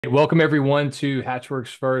Welcome everyone to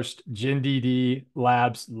Hatchworks' first GenDD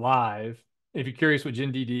Labs Live. If you're curious what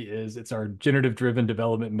GenDD is, it's our generative driven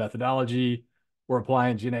development methodology. We're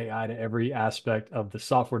applying Gen AI to every aspect of the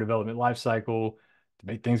software development lifecycle to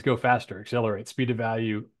make things go faster, accelerate, speed to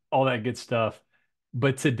value, all that good stuff.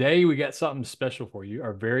 But today we got something special for you.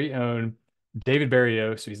 Our very own David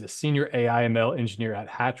Berrio, so he's a senior AI ML engineer at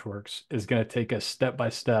Hatchworks, is going to take us step by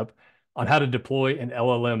step on how to deploy an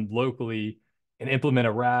LLM locally and implement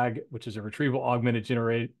a RAG, which is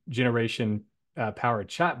a generation powered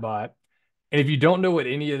chatbot. And if you don't know what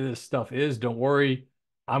any of this stuff is, don't worry.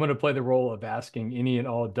 I'm going to play the role of asking any and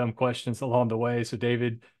all dumb questions along the way. So,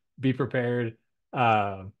 David, be prepared.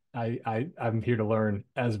 I'm here to learn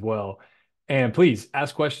as well. And please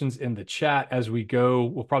ask questions in the chat as we go.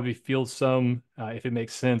 We'll probably field some if it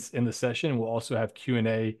makes sense in the session. We'll also have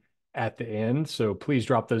Q&A at the end. So please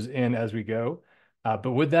drop those in as we go.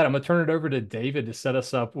 But with that, I'm going to turn it over to David to set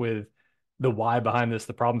us up with the why behind this,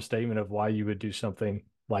 the problem statement of why you would do something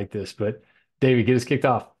like this. But David, get us kicked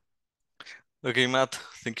off. Okay, Matt,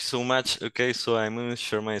 thank you so much. Okay, so I'm going to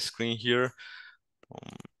share my screen here.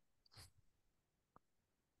 Um,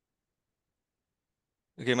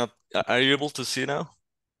 okay, Matt, are you able to see now?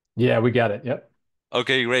 Yeah, we got it. Yep.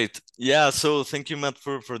 Okay, great. Yeah, so thank you, Matt,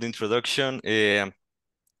 for the introduction.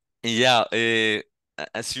 Yeah,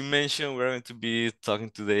 as you mentioned, we're going to be talking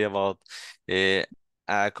today about uh,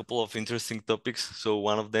 a couple of interesting topics. So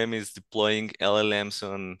one of them is deploying LLMs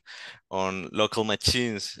on local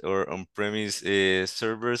machines or on-premise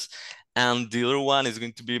servers, and the other one is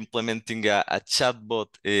going to be implementing a chatbot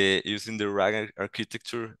using the RAG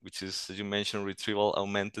architecture, which is, as you mentioned,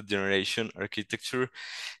 Retrieval-Augmented Generation architecture.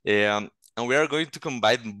 And we are going to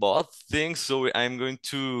combine both things. So I'm going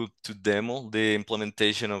to demo the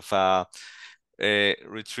implementation of a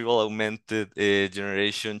retrieval augmented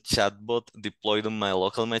generation chatbot deployed on my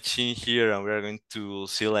local machine here, and we are going to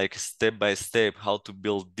see like step by step how to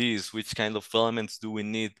build this, which kind of elements do we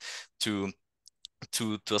need to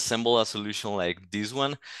to assemble a solution like this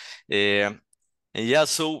one. Uh, and yeah,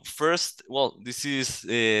 so first, well, this is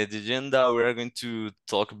the agenda. We are going to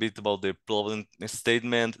talk a bit about the problem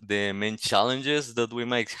statement, the main challenges that we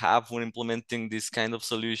might have when implementing these kind of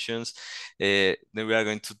solutions. Then we are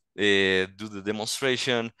going to do the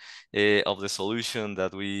demonstration of the solution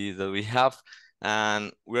that we have,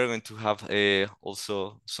 and we are going to have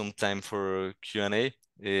also some time for Q&A.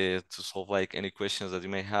 To solve like any questions that you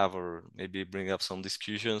may have, or maybe bring up some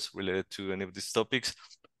discussions related to any of these topics.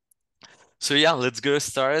 So yeah, let's get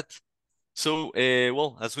started. So,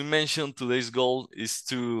 well, as we mentioned, today's goal is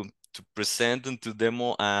to present and to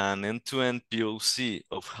demo an end-to-end POC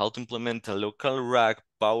of how to implement a local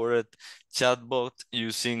RAG-powered chatbot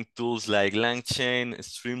using tools like LangChain,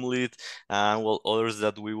 Streamlit, and well, others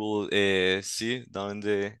that we will see down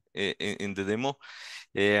in the demo.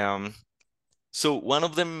 Um, so one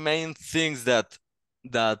of the main things that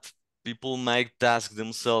people might ask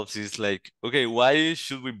themselves is like, okay, why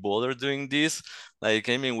should we bother doing this? Like,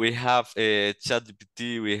 I mean, we have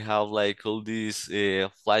ChatGPT, we have like all these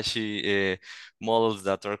flashy models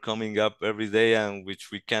that are coming up every day, and which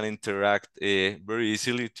we can interact very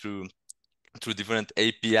easily through different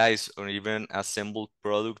APIs or even assembled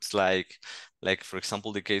products like for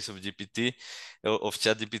example the case of GPT of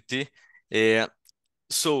ChatGPT. Uh,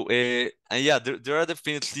 and yeah, there are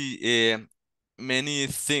definitely many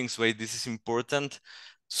things why this is important.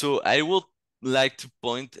 So I would like to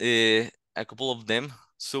point a couple of them.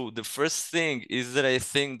 So the first thing is that I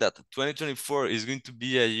think that 2024 is going to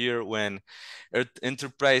be a year when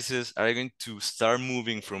enterprises are going to start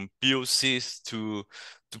moving from POCs to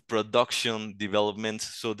production development.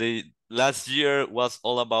 So they last year was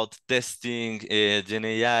all about testing Gen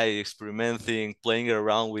AI, experimenting, playing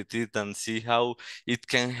around with it, and see how it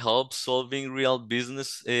can help solving real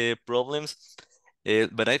business problems.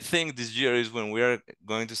 But I think this year is when we are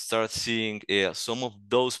going to start seeing some of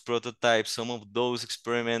those prototypes, some of those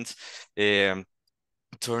experiments um,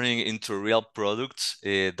 turning into real products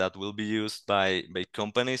that will be used by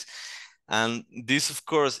companies. And this, of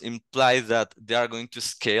course, implies that they are going to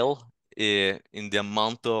scale in the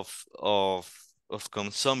amount of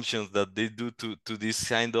consumptions that they do to this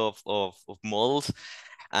kind of models.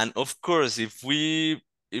 And of course, if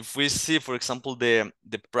we see, for example, the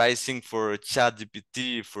pricing for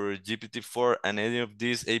ChatGPT, for GPT-4, and any of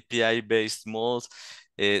these API-based models,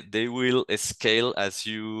 they will scale as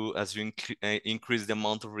you increase the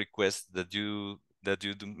amount of requests that you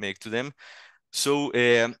do make to them. So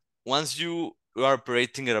once you are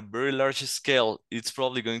operating at a very large scale, it's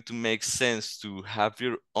probably going to make sense to have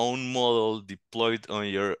your own model deployed on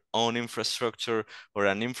your own infrastructure or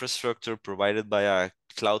an infrastructure provided by a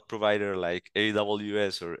cloud provider like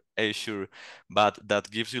AWS or Azure, but that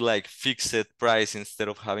gives you like fixed price instead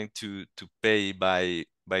of having to pay by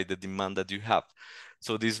the demand that you have.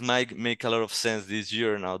 So this might make a lot of sense this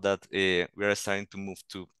year now that we are starting to move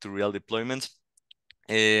to real deployments.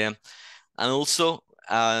 And also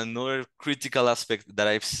another critical aspect that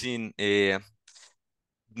I've seen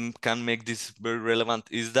can make this very relevant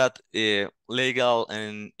is that legal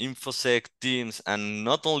and infosec teams, and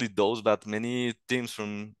not only those, but many teams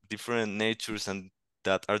from different natures and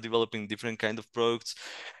that are developing different kind of products,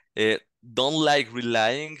 uh, don't like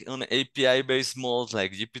relying on API-based models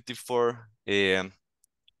like GPT-4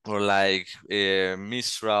 or like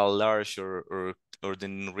Mistral, Large, or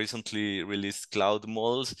the recently released cloud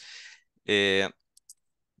models, uh,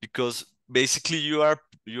 because basically you are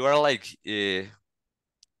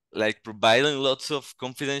like providing lots of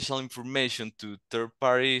confidential information to third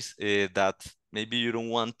parties that maybe you don't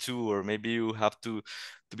want to, or maybe you have to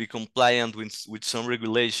be compliant with some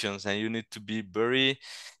regulations, and you need to be very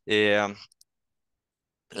um,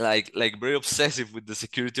 like very obsessive with the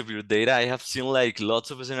security of your data. I have seen like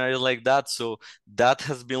lots of scenarios like that, so that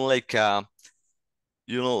has been like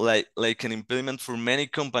like an impediment for many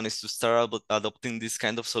companies to start adopting these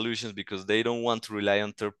kind of solutions, because they don't want to rely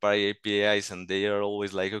on third-party APIs, and they are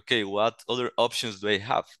always like, okay, what other options do I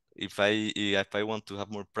have if I want to have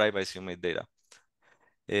more privacy on my data?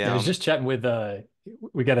 Yeah, I was Um, just chatting with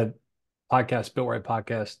we got a podcast, Built Right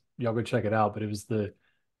podcast. Y'all go check it out. But it was the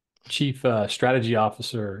chief strategy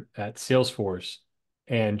officer at Salesforce,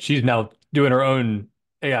 and she's now doing her own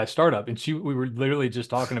AI startup. And we were literally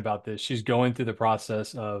just talking about this. She's going through the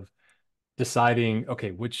process of deciding,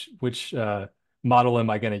 okay, which model am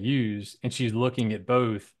I going to use? And she's looking at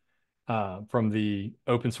both from the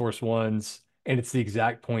open source ones, and it's the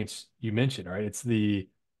exact points you mentioned, right? It's the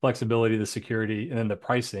flexibility, the security, and then the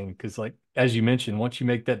pricing. Because, like as you mentioned, once you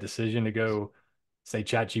make that decision to go, say,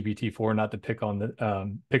 ChatGPT 4, not to pick on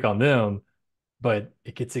them, but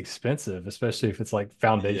it gets expensive, especially if it's like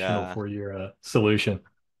foundational yeah. for your solution.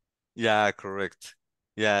 Yeah, correct.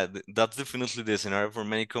 Yeah, that's definitely the scenario for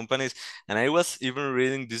many companies. And I was even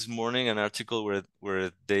reading this morning an article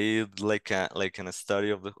where they like a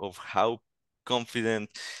study of how confident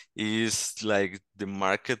is like the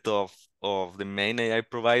market of the main AI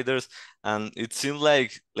providers, and it seems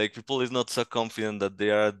like people is not so confident that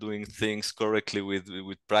they are doing things correctly with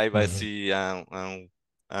Mhm. privacy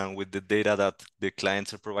and with the data that the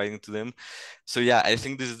clients are providing to them. So yeah, I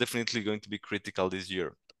think this is definitely going to be critical this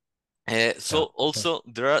year. So Yeah. also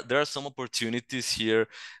there are some opportunities here,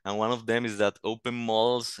 and one of them is that open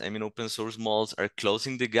models, I mean open source models, are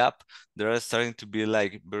closing the gap. There are starting to be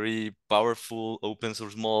like very powerful open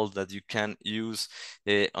source models that you can use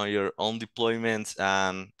on your own deployments,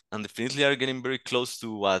 and definitely are getting very close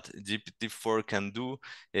to what GPT-4 can do,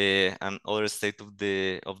 and other state of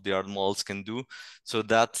the art models can do. So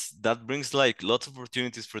that brings like lots of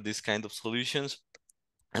opportunities for these kind of solutions.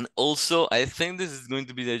 And also, I think this is going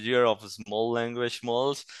to be the year of small language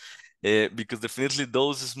models, because definitely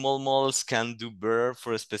those small models can do better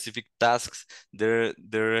for specific tasks. There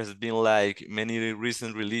has been like many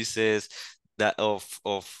recent releases that of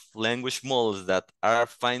language models that are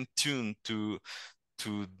fine-tuned to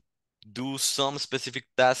do some specific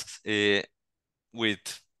tasks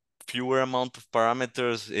with fewer amount of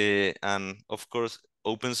parameters, and of course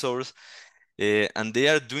open source, and they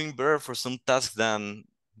are doing better for some tasks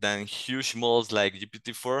than huge models like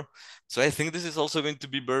GPT-4. So I think this is also going to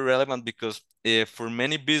be very relevant, because for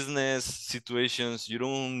many business situations, you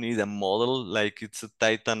don't need a model like it's a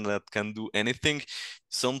titan that can do anything.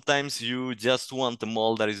 Sometimes you just want a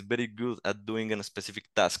model that is very good at doing a specific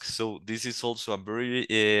task. So this is also a very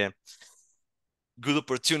good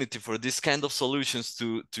opportunity for this kind of solutions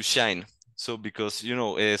to shine. So because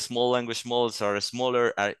small language models are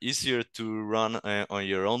smaller, are easier to run on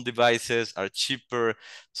your own devices, are cheaper.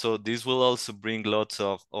 So this will also bring lots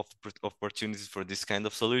of opportunities for this kind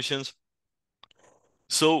of solutions.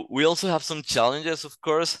 So we also have some challenges, of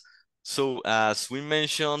course. So as we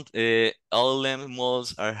mentioned, LLM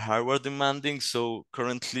models are hardware demanding. So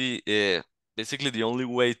currently, basically the only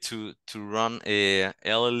way to run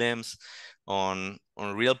LLMs on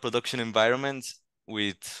real production environments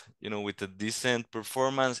with a decent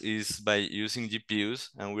performance is by using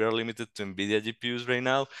GPUs, and we are limited to NVIDIA GPUs right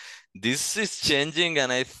now. This is changing, and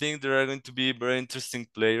I think there are going to be very interesting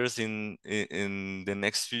players in the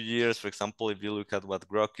next few years. For example, if you look at what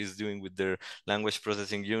Grok is doing with their language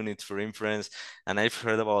processing units for inference, and I've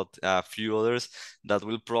heard about a few others that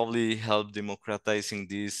will probably help democratizing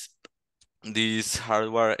this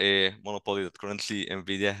hardware monopoly that currently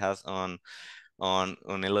NVIDIA has on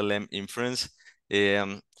LLM inference.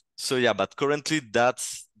 So yeah, but currently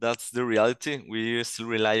that's the reality. We still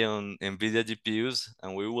rely on NVIDIA GPUs,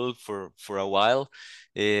 and we will for a while.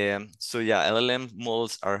 So yeah, LLM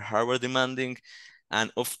models are hardware demanding,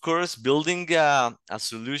 and of course, building a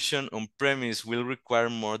solution on premise will require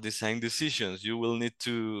more design decisions. You will need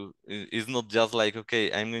to. It's not just like,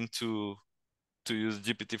 okay, I'm going to use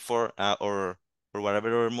GPT-4 or whatever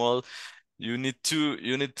other model. You need to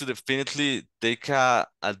definitely take a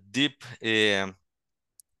deep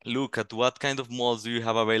look at what kind of models do you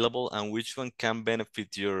have available and which one can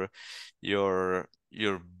benefit your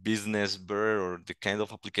business better, or the kind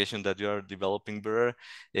of application that you are developing better.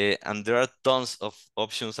 And there are tons of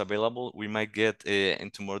options available. We might get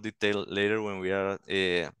into more detail later when we are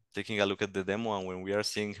taking a look at the demo, and when we are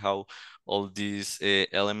seeing how all these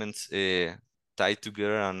elements tie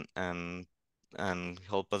together and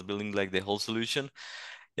help us building like the whole solution.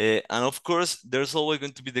 And of course, there's always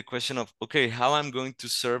going to be the question of, okay, how I'm going to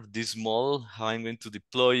serve this model, how I'm going to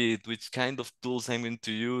deploy it, which kind of tools I'm going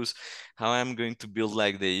to use, how I'm going to build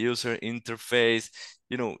like the user interface.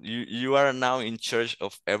 You are now in charge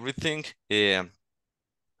of everything,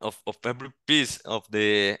 of every piece of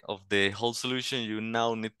the whole solution. You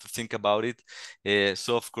now need to think about it.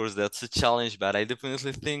 So of course, that's a challenge, but I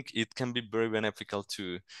definitely think it can be very beneficial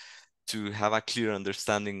to have a clear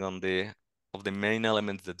understanding of the main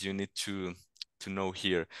elements that you need to know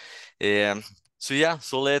here. Um, so yeah,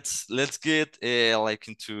 so let's get like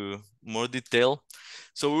into more detail.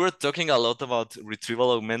 So we were talking a lot about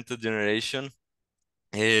retrieval augmented generation,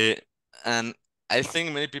 uh, and I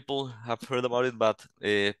think many people have heard about it, but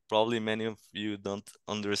probably many of you don't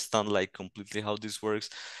understand like completely how this works.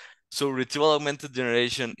 So retrieval augmented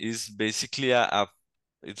generation is basically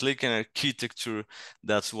it's like an architecture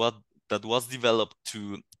that was developed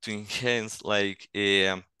to enhance like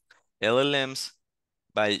LLMs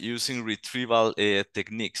by using retrieval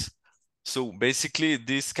techniques. So basically,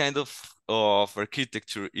 this kind of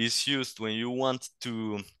architecture is used when you want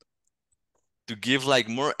to give like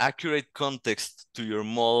more accurate context to your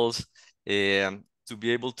models, to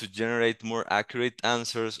be able to generate more accurate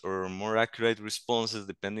answers or more accurate responses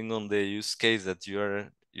depending on the use case that you are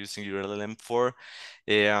using your LLM for.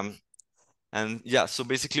 Um, and yeah, so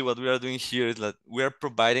basically what we are doing here is that we are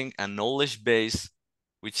providing a knowledge base,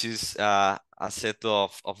 which is a set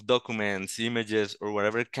of documents, images, or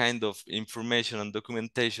whatever kind of information and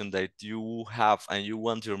documentation that you have and you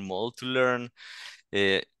want your model to learn.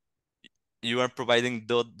 Uh, you are providing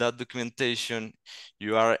that documentation,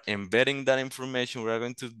 you are embedding that information. We are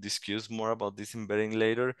going to discuss more about this embedding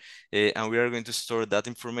later, and we are going to store that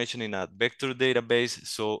information in a vector database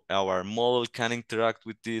so our model can interact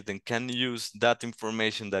with it and can use that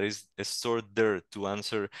information that is stored there to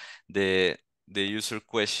answer the user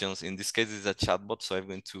questions. In this case, it's a chatbot, so I'm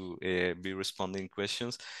going to be responding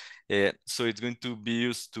questions. So it's going to be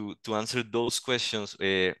used to answer those questions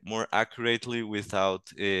more accurately without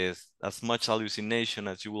as much hallucination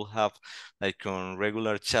as you will have like on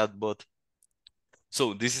regular chatbot.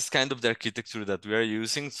 So this is kind of the architecture that we are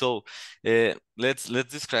using. So let's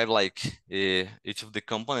describe like each of the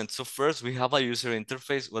components. So first we have a user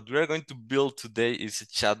interface. What we are going to build today is a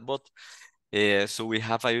chatbot. So we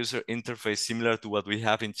have a user interface similar to what we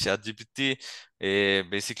have in ChatGPT.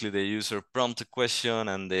 Basically, the user prompt a question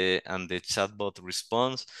and the chatbot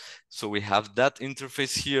responds. So we have that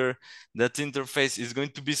interface here. That interface is going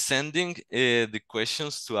to be sending the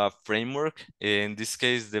questions to a framework. In this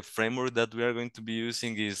case, the framework that we are going to be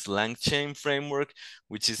using is LangChain framework,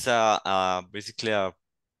 which is basically a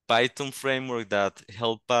Python framework that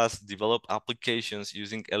help us develop applications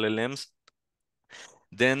using LLMs.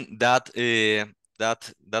 Then that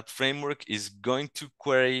framework is going to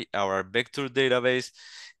query our vector database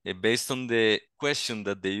based on the question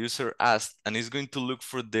that the user asked, and is going to look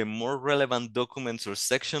for the more relevant documents or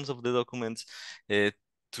sections of the documents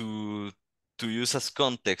to to use as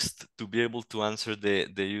context to be able to answer the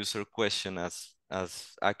user question as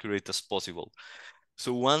accurate as possible.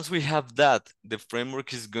 So once we have that, the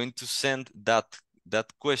framework is going to send that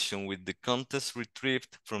question with the context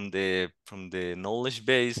retrieved from the knowledge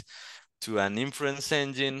base to an inference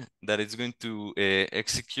engine that is going to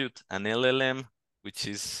execute an LLM, which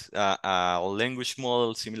is a language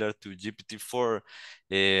model similar to GPT-4,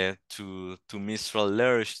 to Mistral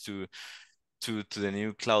Lerche, to the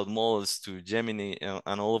new cloud models, to Gemini,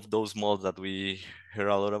 and all of those models that we hear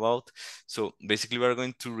a lot about. So basically, we are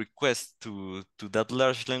going to request to that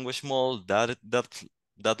large language model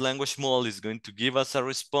that language model is going to give us a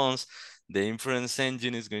response The inference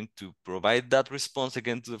engine is going to provide that response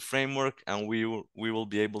again to the framework, and we will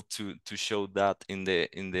be able to show that in the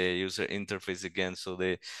user interface again, so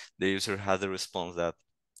the user has the response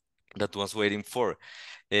that was waiting for.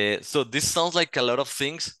 So this sounds like a lot of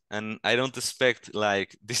things, and I don't expect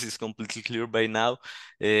like this is completely clear by now.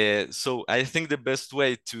 So I think the best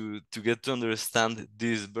way to get to understand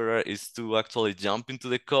this better is to actually jump into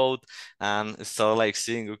the code and start like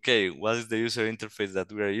seeing, okay, what is the user interface that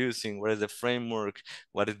we are using? What is the framework?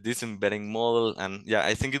 What is this embedding model? And yeah,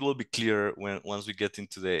 I think it will be clear once we get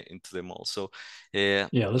into the model. So Yeah,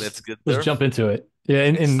 let's get let's there. jump into it. Yeah,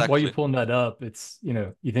 and while you're Exactly. pulling that up, it's,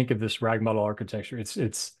 you think of this RAG model architecture, it's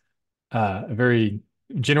a very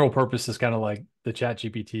general purpose is kind of like the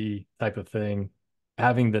ChatGPT type of thing.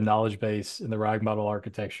 Having the knowledge base in the RAG model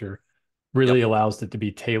architecture Yep. really allows it to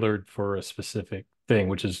be tailored for a specific thing,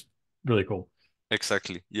 which is really cool.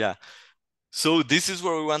 Exactly. Yeah. So this is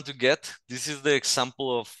where we want to get. This is the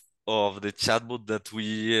example of the chatbot that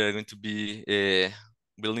we are going to be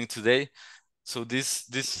building today. So this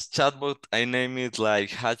chatbot, I name it like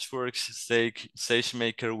Hatchworks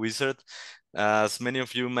SageMaker Wizard. As many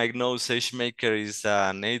of you might know, SageMaker is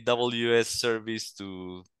an AWS service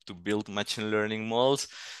to build machine learning models.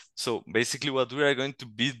 So basically what we are going to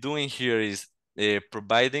be doing here is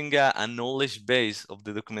providing a knowledge base of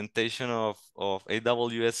the documentation of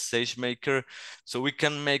AWS SageMaker, so we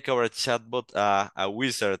can make our chatbot a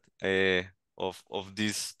wizard of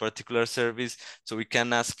this particular service. So we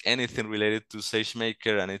can ask anything related to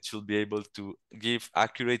SageMaker, and it should be able to give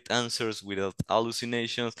accurate answers without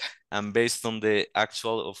hallucinations and based on the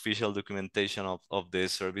actual official documentation of the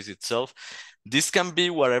service itself. This can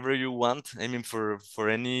be whatever you want. I mean, for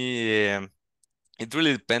any it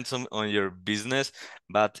really depends on your business,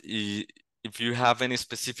 but if you have any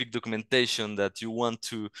specific documentation that you want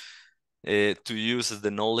to use as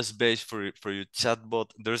the knowledge base for your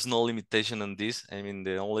chatbot, there's no limitation on this. I mean,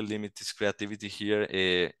 the only limit is creativity here.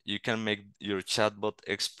 You can make your chatbot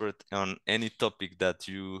expert on any topic that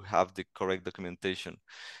you have the correct documentation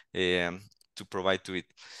to provide to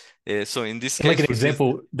it. So in this And like case, an for this,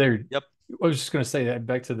 example there, yep, I was just going to say that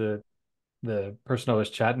back to the person I was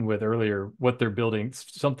chatting with earlier, what they're building,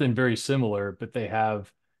 something very similar, but they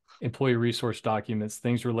have employee resource documents,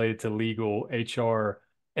 things related to legal, HR,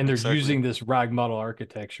 and they're exactly. using this RAG model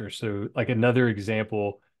architecture. So, like another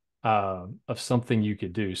example of something you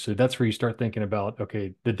could do. So that's where you start thinking about,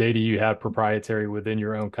 okay, the data you have proprietary within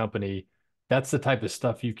your own company, that's the type of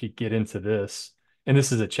stuff you could get into this. And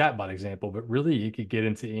this is a chatbot example, but really you could get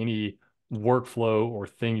into any workflow or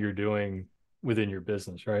thing you're doing within your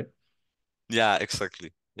business, right? Yeah,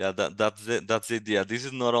 exactly. Yeah, that's the idea. This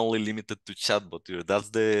is not only limited to chatbot here. That's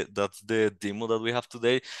the demo that we have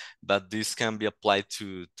today, but this can be applied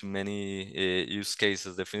to many use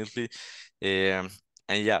cases definitely, um,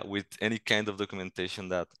 and yeah, with any kind of documentation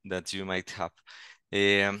that you might have.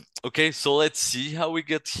 Okay, so let's see how we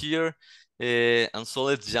get here, and so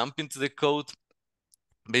let's jump into the code.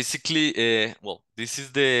 Basically, well, this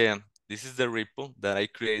is the repo that I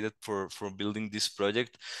created for building this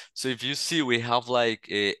project. So if you see, we have like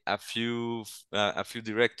a few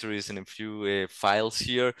directories and a few files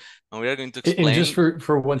here, and we are going to And just explain.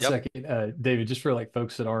 for one Yep, second, David, just for like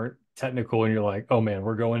folks that aren't technical and you're like, oh man,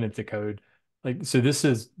 we're going into code. Like, so this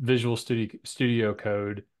is Visual Studio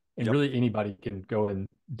Code, and yep. really anybody can go and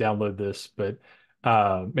download this, but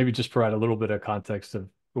maybe just provide a little bit of context of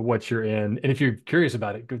what you're in. And if you're curious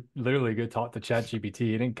about it, literally go talk to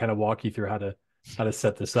ChatGPT and it can kind of walk you through how to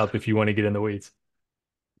set this up if you want to get in the weeds.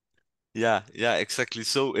 Yeah, exactly.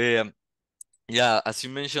 So yeah, as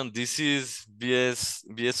you mentioned, this is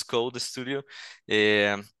VS Code Studio,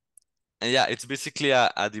 and yeah, it's basically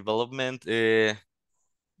a development. It's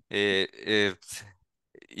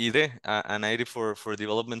IDE, an IDE for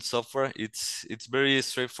development software. It's very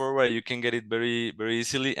straightforward. You can get it very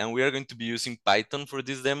easily, and we are going to be using Python for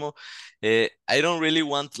this demo. I don't really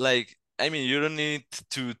want like. I mean, you don't need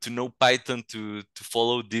to know Python to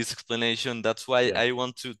follow this explanation. That's why Yeah. I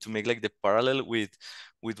want to make like the parallel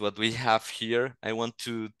with what we have here. I want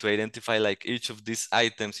to identify like each of these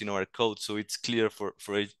items in our code, so it's clear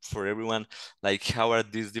for everyone, like how are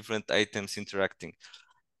these different items interacting.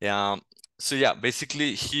 So yeah,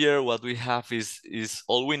 basically here what we have is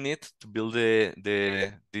all we need to build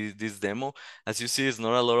this demo. As you see, it's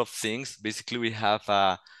not a lot of things. Basically, we have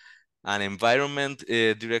an environment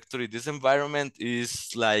directory. This environment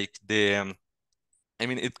is like I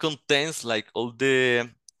mean, it contains like all the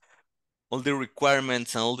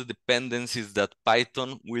requirements and all the dependencies that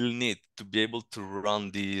Python will need to be able to run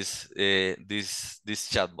this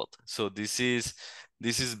chatbot. So this is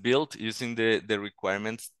This is built using the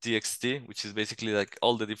requirements txt, which is basically like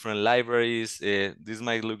all the different libraries. This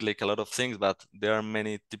might look like a lot of things, but there are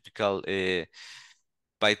many typical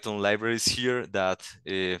Python libraries here that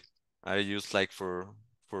are used like for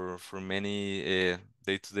many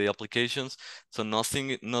day-to-day applications. So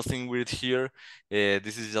nothing weird here.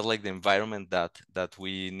 This is just like the environment that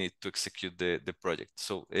we need to execute the project.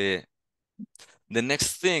 So the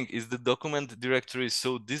next thing is the document directory.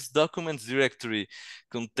 So this documents directory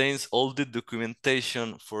contains all the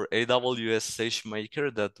documentation for AWS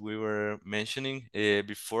SageMaker that we were mentioning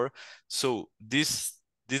before. So this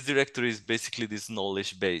directory is basically this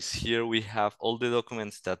knowledge base. Here we have all the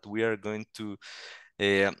documents that we are going to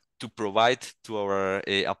provide to our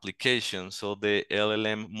application, so the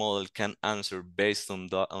LLM model can answer based on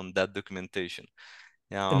that documentation.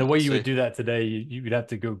 And Yeah, the way you so would do that today, you would have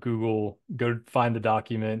to go Google, go find the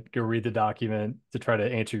document, go read the document to try to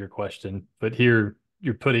answer your question. But here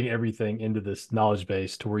you're putting everything into this knowledge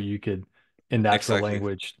base to where you could, in natural exactly.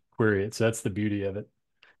 language, query it. So that's the beauty of it.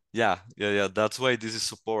 Yeah. That's why this is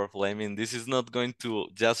so powerful. I mean, this is not going to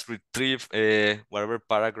just retrieve whatever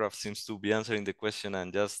paragraph seems to be answering the question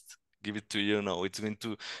and just give it to you. No, it's going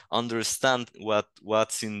to understand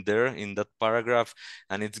what's in there in that paragraph,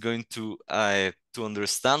 and it's going to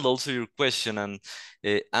understand also your question and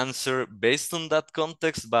answer based on that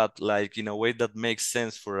context, but like in a way that makes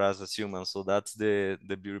sense for us as humans. So that's the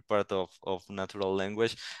beauty part of natural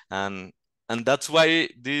language. And that's why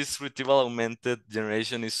this retrieval augmented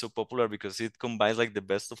generation is so popular, because it combines like the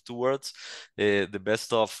best of two worlds, the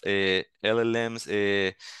best of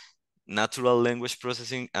LLMs, natural language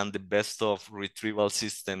processing, and the best of retrieval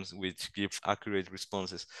systems, which give accurate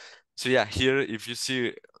responses. So yeah, here, if you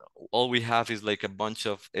see, all we have is like a bunch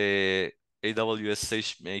of AWS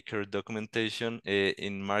SageMaker documentation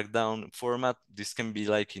in Markdown format. This can be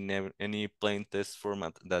like in any plain text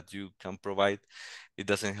format that you can provide. It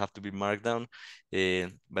doesn't have to be Markdown.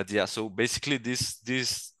 But yeah, so basically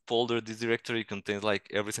this folder, this directory contains like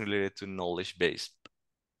everything related to knowledge base.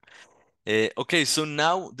 Okay, so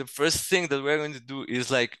now the first thing that we're going to do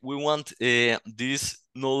is like we want this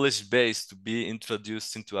knowledge base to be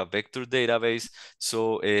introduced into a vector database.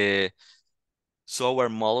 So our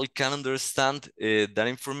model can understand that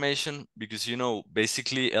information, because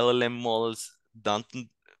basically LLM models don't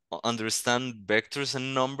understand vectors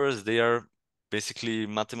and numbers. They are basically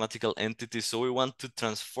mathematical entities. So we want to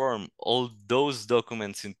transform all those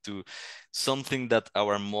documents into something that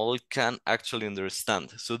our model can actually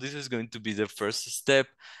understand. So this is going to be the first step,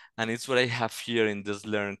 and it's what I have here in this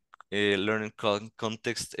learning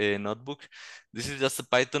context notebook. This is just a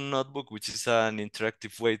Python notebook, which is an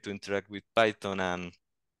interactive way to interact with Python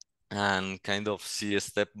and kind of see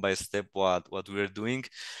step by step what we're doing.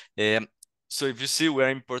 Um, so if you see, we're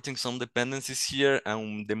importing some dependencies here,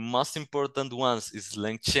 and the most important ones is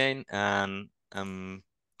LangChain and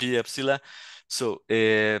pepsila. So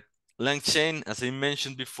LangChain, as I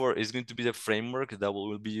mentioned before, is going to be the framework that we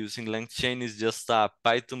will be using. LangChain is just a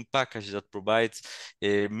Python package that provides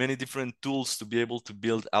many different tools to be able to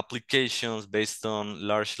build applications based on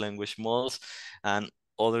large language models and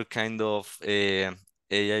other kind of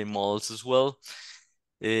AI models as well.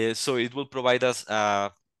 So it will provide us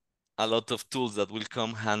a lot of tools that will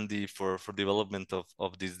come handy for development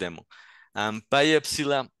of this demo.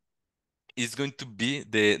 PyEpsila is going to be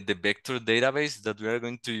the vector database that we are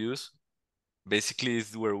going to use. Basically,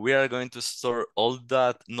 is where we are going to store all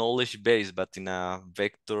that knowledge base, but in a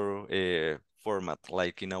vector format,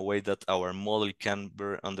 like in a way that our model can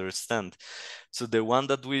understand. So the one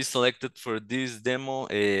that we selected for this demo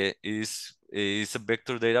is a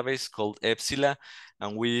vector database called Epsila,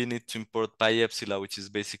 and we need to import PyEpsila, which is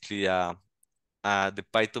basically the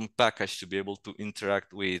Python package to be able to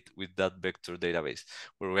interact with that vector database,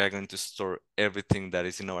 where we are going to store everything that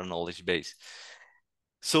is in our knowledge base.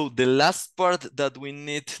 So the last part that we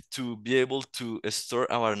need to be able to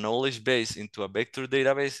store our knowledge base into a vector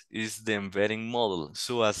database is the embedding model.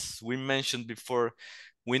 So as we mentioned before,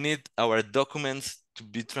 we need our documents to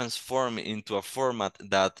be transformed into a format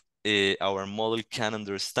that our model can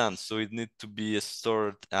understand. So it needs to be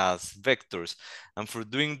stored as vectors. And for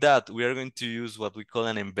doing that, we are going to use what we call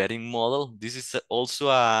an embedding model. This is also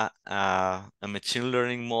a machine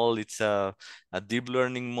learning model. It's a deep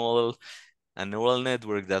learning model, a neural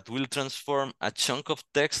network that will transform a chunk of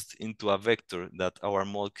text into a vector that our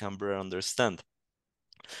model can better understand.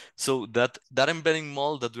 So that embedding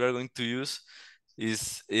model that we are going to use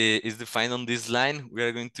is defined on this line. We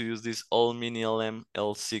are going to use this all mini LM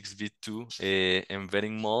L6v2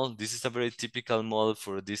 embedding model. This is a very typical model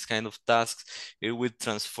for this kind of tasks. It will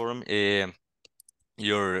transform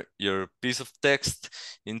your piece of text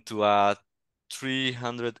into a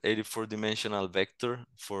 384 dimensional vector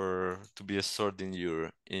for to be stored in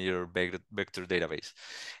your vector database.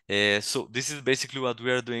 So this is basically what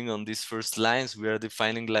we are doing on these first lines. We are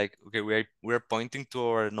defining like, okay, we are pointing to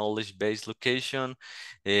our knowledge base location,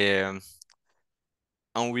 and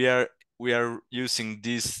we are using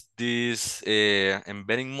this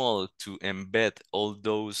embedding model to embed all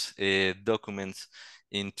those documents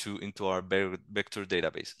into our vector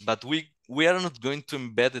database. But we are not going to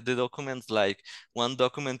embed the documents like one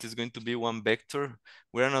document is going to be one vector.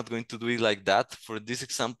 We are not going to do it like that. For this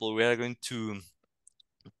example, we are going to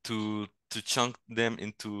chunk them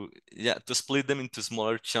into, to split them into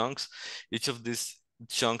smaller chunks. Each of these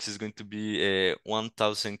chunks is going to be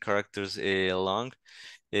 1,000 characters long.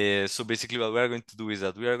 So basically what we are going to do is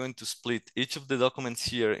that we are going to split each of the documents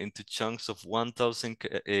here into chunks of 1,000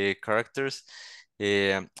 characters.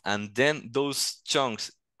 And then those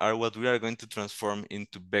chunks are what we are going to transform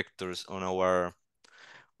into vectors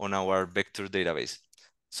on our vector database.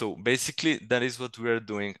 So basically that is what we are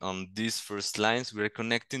doing on these first lines. We are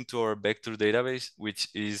connecting to our vector database, which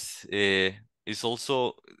is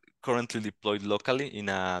also currently deployed locally in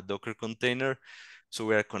a Docker container. So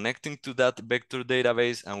we are connecting to that vector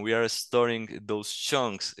database and we are storing those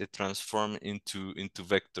chunks transformed into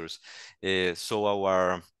vectors. So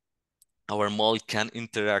our model can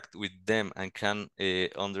interact with them and can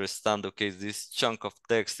understand, okay, this chunk of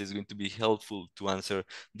text is going to be helpful to answer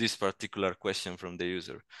this particular question from the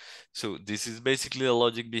user. So this is basically the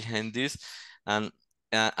logic behind this, and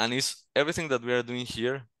it's everything that we are doing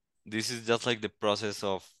here. This is just like the process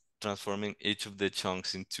of transforming each of the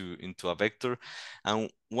chunks into a vector. And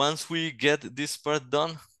once we get this part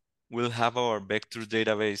done, we'll have our vector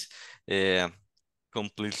database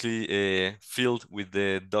completely filled with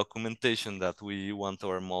the documentation that we want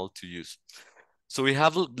our model to use. So we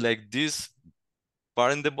have like this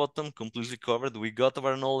part in the bottom completely covered. We got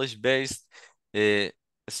our knowledge base, uh,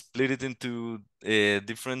 split it into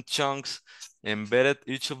different chunks, embedded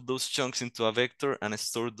each of those chunks into a vector, and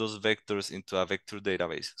stored those vectors into a vector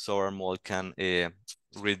database so our model can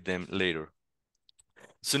read them later.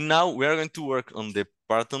 So now we are going to work on the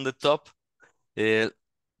part on the top. Uh,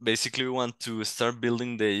 Basically, we want to start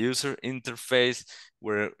building the user interface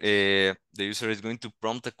where the user is going to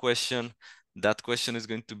prompt a question. That question is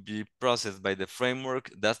going to be processed by the framework.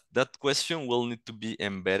 That question will need to be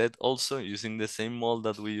embedded also using the same model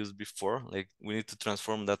that we used before. Like we need to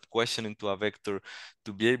transform that question into a vector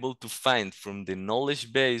to be able to find from the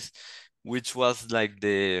knowledge base, which was like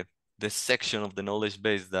the section of the knowledge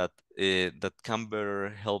base that can better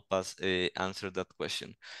help us answer that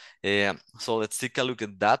question. So let's take a look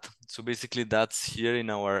at that. So basically that's here in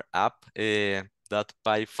our app, that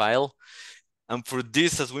 .py file. And for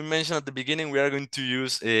this, as we mentioned at the beginning, we are going to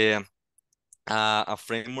use a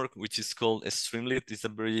framework which is called Streamlit. It's a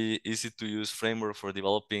very easy to use framework for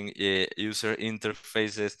developing user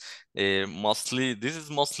interfaces. This is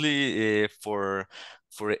mostly for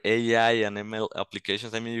AI and ML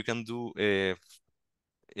applications. I mean, you can do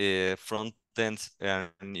front ends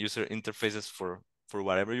and user interfaces for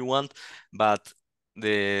whatever you want, but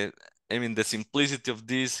the the simplicity of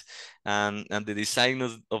this and the design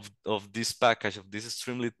of this package, of this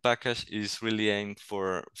Streamlit package, is really aimed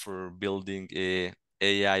for building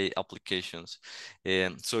AI applications,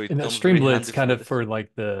 and so it And that comes very Streamlit's handy kind for of this. for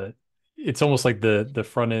like it's almost like the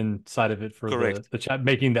front end side of it for Correct. the chat,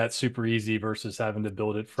 making that super easy versus having to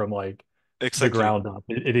build it from like the Exactly. ground up.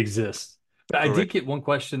 It exists. But I did Correct. get one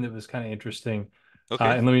question that was kind of interesting, Okay.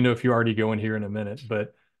 and let me know if you already go in here in a minute.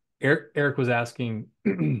 But Eric was asking,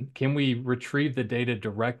 can we retrieve the data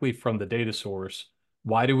directly from the data source?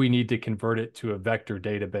 Why do we need to convert it to a vector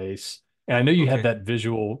database? And I know you had Okay. that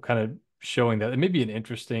visual kind of showing that. It may be an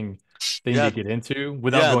interesting thing Yeah. to get into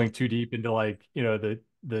without Yeah. going too deep into like, the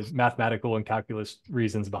mathematical and calculus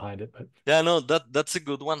reasons behind it. But Yeah, no, that's a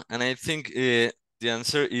good one, and I think the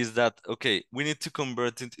answer is that, okay, we need to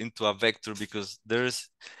convert it into a vector because there's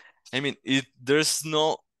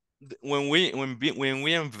no when we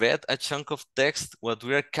embed a chunk of text, what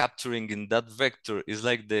we are capturing in that vector is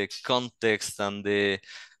like the context and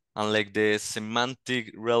like the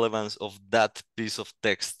semantic relevance of that piece of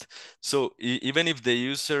text. So even if the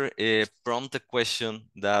user prompt a question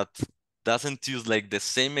that doesn't use like the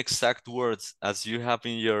same exact words as you have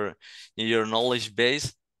in your knowledge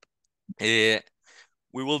base, uh,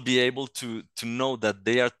 we will be able to know that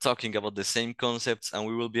they are talking about the same concepts, and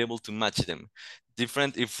we will be able to match them.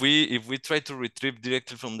 Different, if we try to retrieve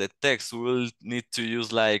directly from the text, we will need to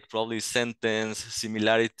use like probably sentence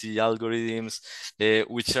similarity algorithms,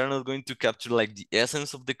 which are not going to capture like the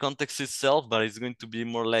essence of the context itself, but it's going to be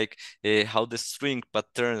more like how the string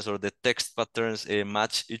patterns or the text patterns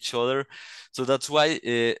match each other. So that's why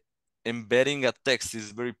embedding a text is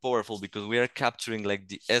very powerful, because we are capturing like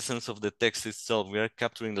the essence of the text itself. We are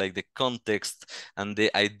capturing like the context and the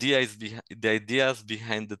ideas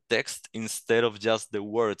behind the text, instead of just the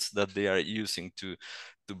words that they are using to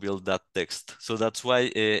build that text. So that's why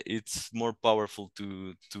it's more powerful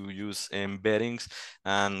to use embeddings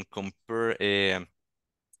and compare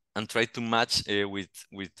and try to match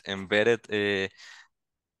with embedded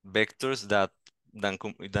vectors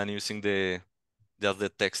than using the just the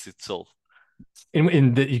text itself.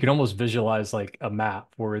 In that you can almost visualize like a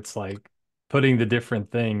map where it's like putting the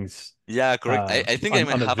different things Yeah, correct. I think I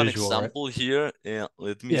may on a have an visual, right? example here.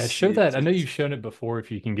 Let me Yeah, show see that. I know it. you've shown it before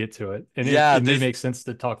if you can get to it. And Yeah, it may this make sense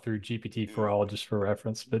to talk through GPT for all just for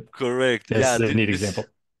reference, but correct. this Yeah, is a neat this example.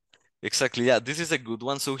 exactly. Yeah, this is a good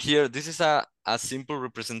one. So here, this is a simple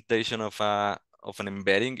representation of an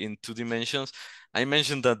embedding in 2 dimensions. I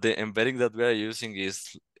mentioned that the embedding that we are using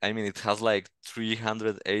is, I mean, it has like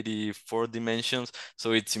 384 dimensions,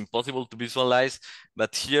 so it's impossible to visualize.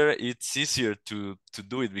 But here it's easier to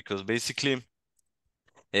do it, because basically,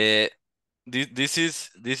 this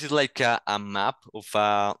is like a map of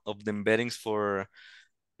the embeddings for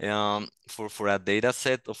a data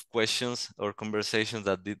set of questions or conversations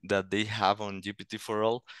that they have on GPT for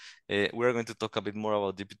all. We're going to talk a bit more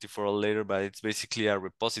about GPT for all later, but it's basically a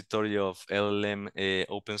repository of LLM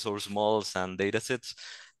open source models and data sets.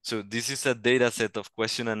 So this is a data set of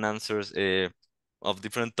question and answers of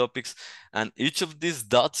different topics, and each of these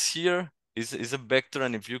dots here is a vector,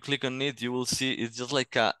 and if you click on it, you will see it's just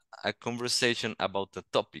like a conversation about a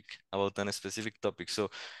topic, about a specific topic. So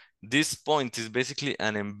this point is basically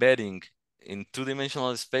an embedding in 2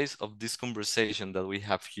 dimensional space of this conversation that we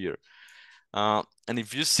have here. And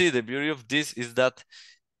if you see, the beauty of this is that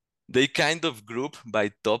they kind of group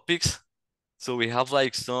by topics. So we have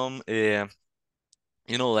like some,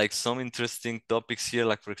 like some interesting topics here,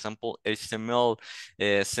 like for example, HTML,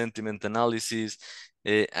 sentiment analysis,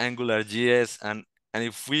 Angular JS, and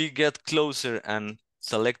if we get closer and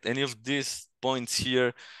select any of these points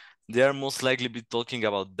here, they are most likely be talking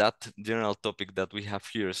about that general topic that we have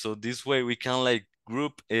here. So this way we can like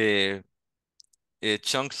group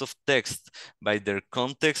chunks of text by their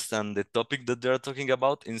context and the topic that they are talking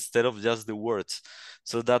about, instead of just the words.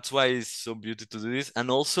 So that's why it's so beautiful to do this. And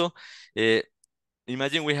also,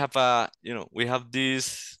 imagine we have we have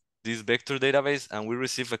this vector database, and we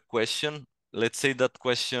receive a question. Let's say that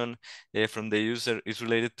question from the user is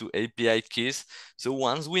related to API keys. So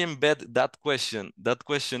once we embed that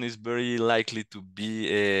question is very likely to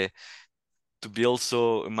be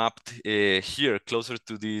also mapped here closer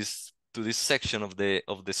to this section of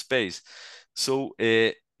the space. So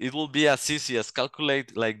it will be as easy as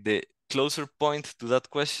calculate like the closer point to that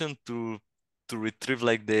question to retrieve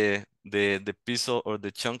like the piece or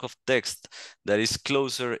the chunk of text that is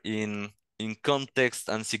closer in context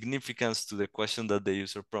and significance to the question that the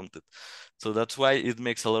user prompted. So that's why it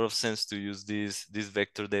makes a lot of sense to use these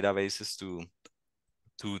vector databases to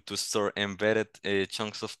store embedded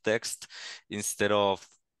chunks of text instead of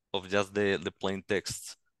just the plain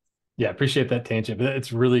text. Yeah, appreciate that tangent, but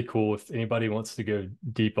it's really cool if anybody wants to go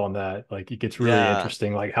deep on that. Like it gets really Yeah,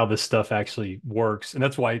 interesting, like how this stuff actually works. And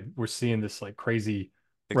that's why we're seeing this like crazy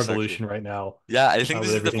exactly. revolution right now Yeah, I think this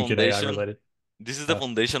with is the everything Gen AI foundation. related. This is the Yeah.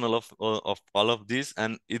 foundation of all of this,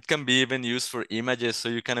 and it can be even used for images. So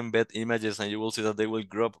you can embed images, and you will see that they will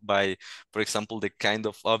group by, for example, the kind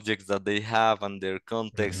of objects that they have and their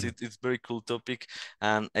context. Mhm. It's very cool topic,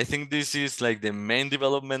 and I think this is like the main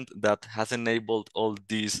development that has enabled all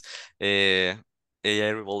this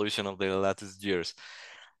AI revolution of the latest years.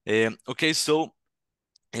 Okay, so.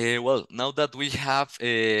 Well, now that we have,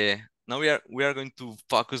 now we are going to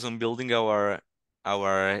focus on building our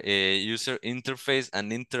user interface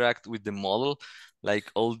and interact with the model, like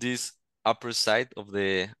all this upper side of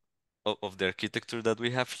the architecture that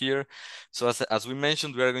we have here. So as we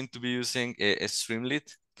mentioned, we are going to be using a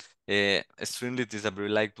Streamlit. Streamlit is a very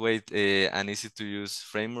lightweight and easy to use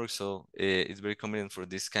framework, so it's very convenient for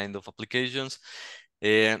this kind of applications.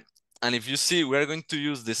 Uh, and if you see, we're going to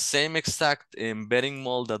use the same exact embedding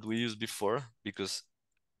model that we used before, because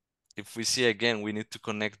if we see again, we need to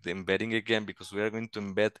connect the embedding again, because we are going to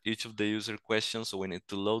embed each of the user questions. So we need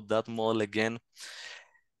to load that model again.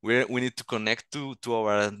 we need to connect to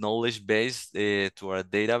our knowledge base, to our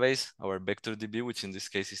database, our vector DB, which in this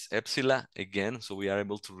case is Epsilon again. So we are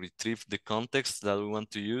able to retrieve the context that we want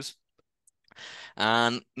to use.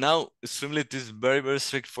 And now Streamlit is very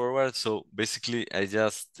straightforward. So basically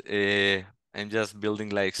I'm just building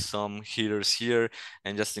like some headers here.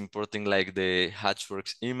 I'm just importing like the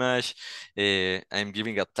Hatchworks image. I'm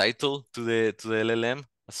giving a title to the LLM,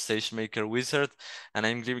 a SageMaker wizard, and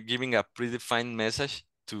I'm giving a predefined message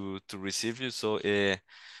to receive you. So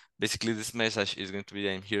basically this message is going to be,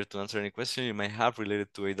 I'm here to answer any question you might have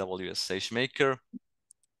related to AWS SageMaker.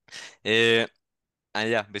 And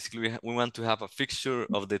yeah, basically we want to have a fixture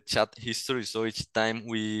of the chat history. So each time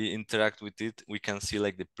we interact with it, we can see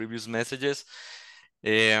like the previous messages.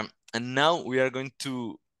 And now we are going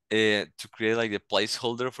to create like the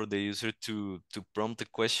placeholder for the user to prompt the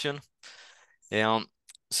question. Um,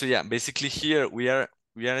 so yeah, basically here we are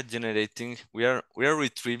generating, we are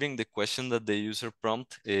retrieving the question that the user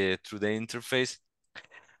prompt through the interface.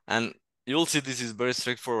 And you'll see this is very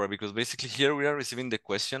straightforward because basically here we are receiving the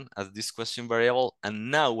question as this question variable.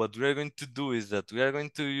 And now what we are going to do is that we are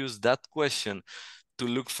going to use that question to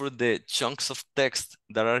look for the chunks of text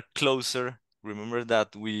that are closer. Remember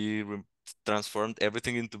that we transformed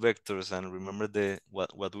everything into vectors, and remember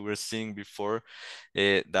what we were seeing before,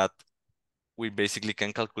 that we basically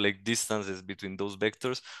can calculate distances between those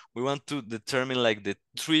vectors. We want to determine like the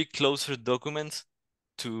 3 closer documents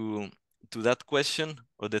to that question,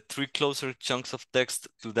 or the 3 closer chunks of text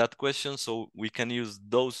to that question, so we can use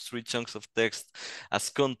those 3 chunks of text as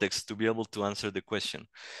context to be able to answer the question.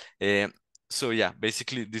 So yeah,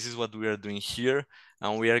 basically this is what we are doing here,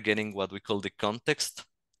 and we are getting what we call the context.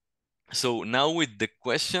 So now with the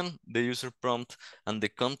question, the user prompt, and the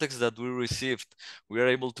context that we received, we are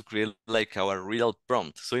able to create like our real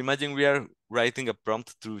prompt. So imagine we are writing a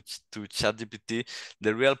prompt to ChatGPT.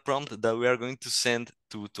 The real prompt that we are going to send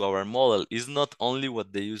to our model is not only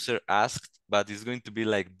what the user asked, but it's going to be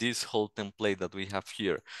like this whole template that we have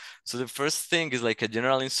here. So the first thing is like a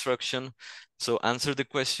general instruction. So answer the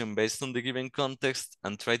question based on the given context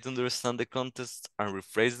and try to understand the context and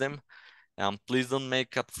rephrase them. Please don't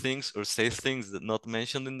make up things or say things that not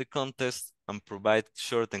mentioned in the contest, and provide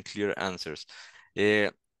short and clear answers. Uh,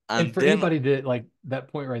 And and for then, anybody that like that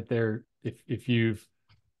point right there, if you've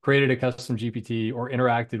created a custom GPT or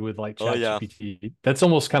interacted with like oh Chat yeah, GPT, that's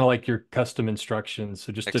almost kind of like your custom instructions.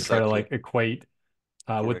 So just to try to exactly, like equate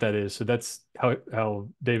what correct. that is. So that's how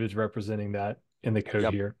David's representing that in the code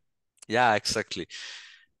Yeah, here. yeah, exactly.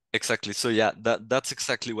 Exactly. So yeah, that's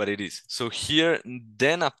exactly what it is. So here,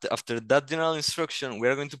 then after that general instruction, we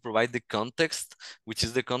are going to provide the context, which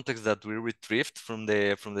is the context that we retrieved from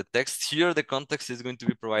the text. Here, the context is going to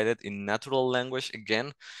be provided in natural language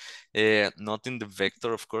again, not in the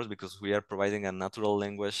vector, of course, because we are providing a natural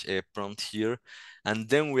language prompt here. And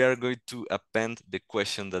then we are going to append the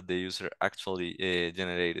question that the user actually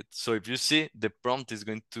generated. So if you see, the prompt is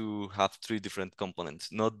going to have 3 different components,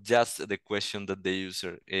 not just the question that the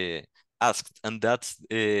user asked. And that's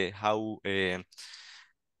how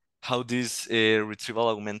this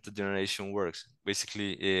retrieval-augmented generation works.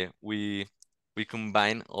 Basically, we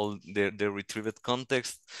combine all the retrieved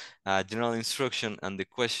context, general instruction, and the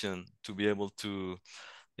question to be able to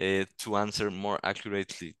answer more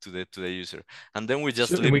accurately to the user. And then we So,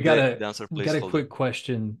 just and leave we got the a answer we got a placeholder. quick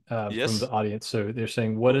question from the Yes? audience. So they're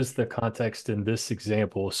saying, what Oh, is the context in this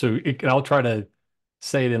example? So I'll try to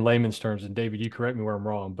say it in layman's terms, and David, you correct me where I'm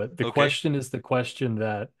wrong, but the okay, question is the question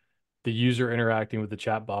that the user interacting with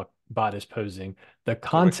the bot is posing. The correct.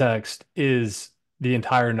 context is the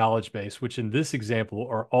entire knowledge base, which in this example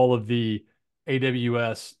are all of the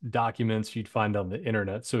AWS documents you'd find on the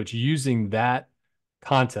internet. So it's using that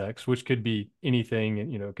context, which could be anything,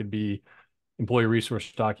 and it could be employee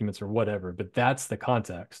resource documents or whatever, but that's the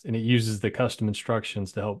context, and it uses the custom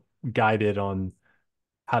instructions to help guide it on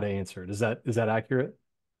how to answer it. Is that accurate?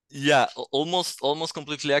 Yeah, almost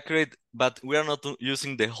completely accurate, but we are not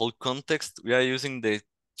using the whole context. We are using the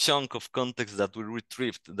chunk of context that we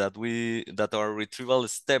retrieved, that our retrieval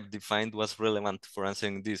step defined was relevant for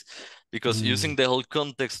answering this. Because Mm. using the whole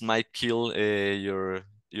context might kill your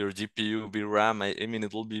GPU, VRAM. I mean,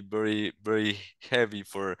 it will be very heavy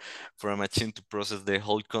for a machine to process the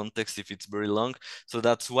whole context if it's very long. So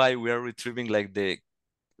that's why we are retrieving like the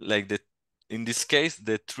in this case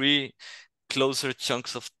the 3 closer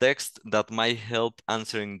chunks of text that might help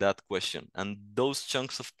answering that question. And those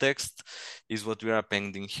chunks of text is what we are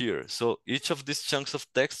appending here. So each of these chunks of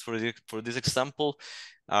text for this example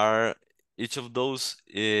are, each of those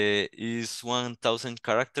is 1,000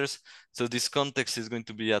 characters. So this context is going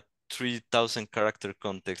to be a 3,000 character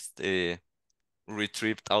context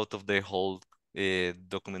retrieved out of the whole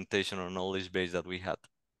documentation or knowledge base that we had.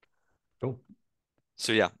 Cool.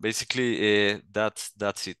 So yeah, basically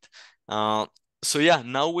that's it. Uh, so yeah,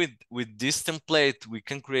 now with this template, we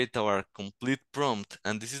can create our complete prompt,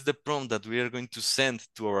 and this is the prompt that we are going to send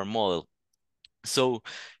to our model. So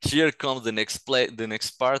here comes the next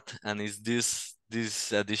part, and is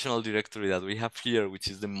this additional directory that we have here, which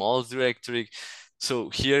is the models directory. So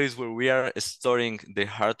here is where we are storing the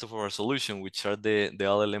heart of our solution, which are the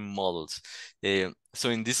LLM models. So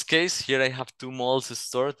in this case, here I have two models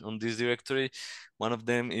stored on this directory. One of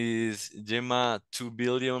them is Gemma 2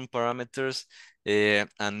 billion parameters,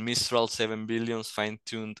 and Mistral 7 billions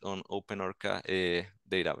fine-tuned on OpenOrca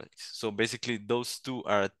database. So basically, those two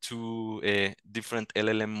are two different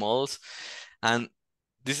LLM models. And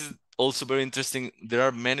this is also very interesting. There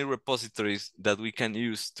are many repositories that we can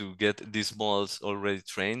use to get these models already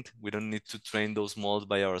trained. We don't need to train those models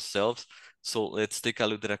by ourselves. So let's take a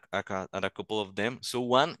look at a couple of them. So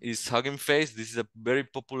one is Hugging Face. This is a very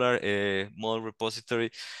popular model repository.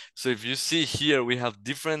 So if you see here, we have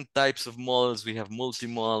different types of models. We have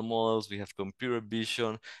multimodal models. We have computer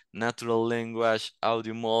vision, natural language,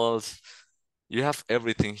 audio models. You have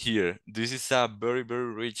everything here. This is a very,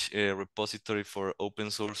 very rich repository for open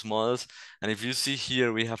source models. And if you see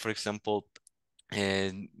here, we have, for example,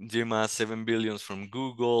 Gemma 7 billions from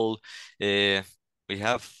Google. We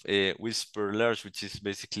have Whisper Large, which is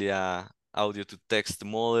basically a audio to text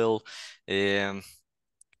model. Um,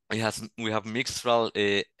 we have Mixtral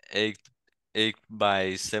 8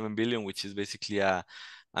 by 7 billion, which is basically a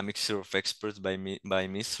mixture of experts by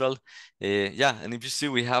Mistral. Yeah, and if you see,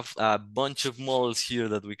 we have a bunch of models here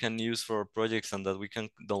that we can use for our projects and that we can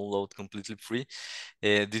download completely free.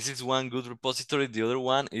 This is one good repository. The other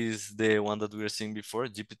one is the one that we were seeing before,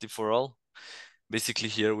 GPT for All. Basically,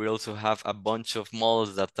 here we also have a bunch of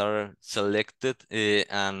models that are selected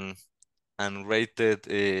and rated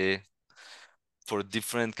for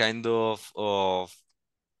different kind of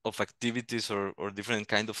activities or different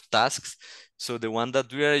kind of tasks. So the one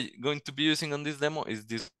that we are going to be using on this demo is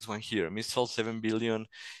this one here, Mistral 7 billion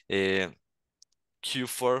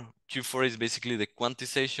Q4. Q4 is basically the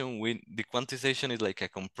quantization. The quantization is like a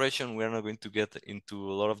compression. We're not going to get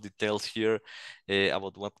into a lot of details here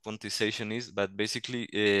about what quantization is, but basically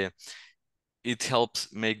it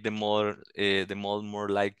helps make the model more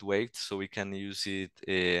lightweight, so we can use it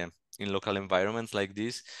in local environments like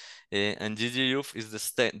this. And GGUF is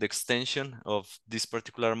the extension of this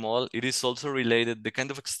particular model. It is also related. The kind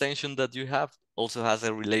of extension that you have also has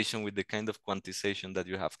a relation with the kind of quantization that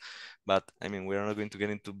you have. But I mean, we are not going to get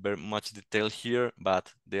into very much detail here,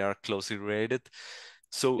 but they are closely related.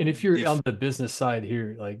 So And if you're if on the business side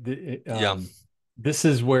here, like yeah, this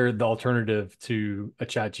is where the alternative to a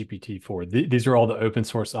chat GPT for these are all the open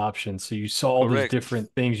source options. So you saw all these correct, different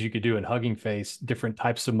things you could do in Hugging Face, different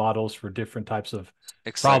types of models for different types of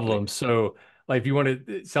exactly. problems. So like if you want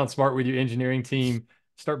to sound smart with your engineering team,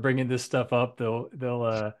 start bringing this stuff up.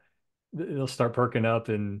 They'll start perking up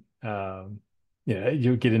and yeah,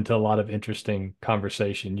 you'll get into a lot of interesting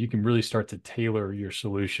conversation. You can really start to tailor your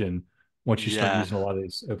solution once you start Yeah. using a lot of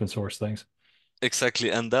these open source things. Exactly,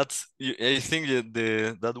 and I think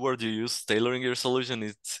that word you use, tailoring your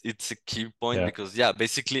solution, it's a key point Yeah. because yeah,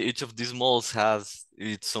 basically each of these models has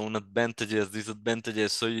its own advantages,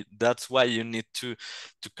 disadvantages. So that's why you need to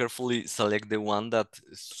carefully select the one that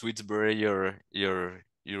suits better your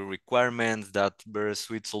requirements, that better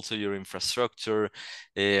suits also your infrastructure.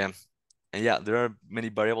 Um, and yeah, there are many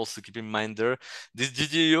variables to keep in mind there. This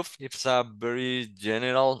GGUF is a very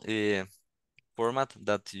general format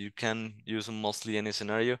that you can use in mostly any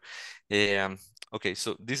scenario. Um, okay,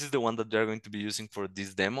 so this is the one that they're going to be using for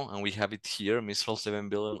this demo, and we have it here, Mistral 7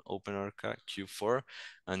 billion OpenArca Q4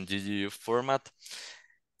 and GGU format.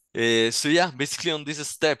 So yeah, basically on this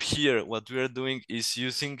step here, what we are doing is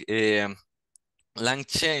using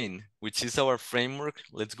LangChain, which is our framework.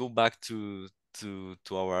 Let's go back to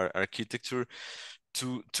our architecture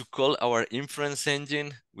to call our inference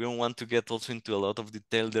engine. We don't want to get also into a lot of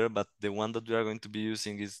detail there, but the one that we are going to be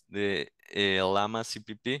using is the Llama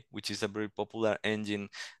CPP, which is a very popular engine,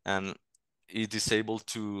 and it is able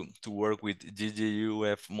to work with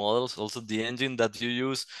GGUF models. Also, the engine that you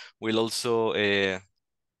use will also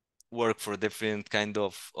work for different kind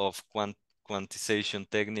of quantization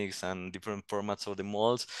techniques and different formats of the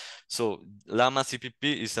models. So Llama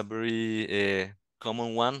CPP is a very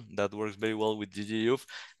common one that works very well with GGUF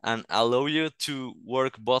and allow you to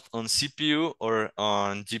work both on CPU or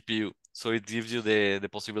on GPU. So it gives you the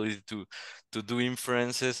possibility to do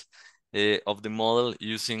inferences of the model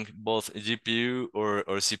using both GPU or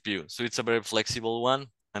CPU. So it's a very flexible one.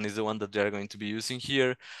 and is the one that we are going to be using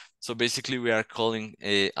here. So basically, we are calling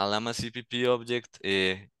a llama CPP object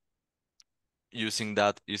using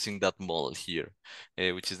that model here,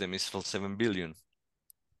 which is the Mistral 7 billion.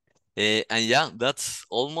 And yeah, that's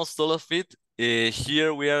almost all of it.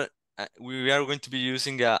 Here we are going to be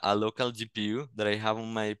using a local GPU that I have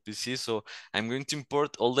on my PC. So I'm going to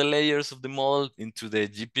import all the layers of the model into the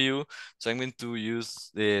GPU. So I'm going to use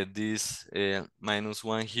this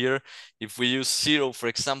 -1 here. If we use 0, for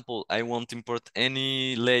example, I won't import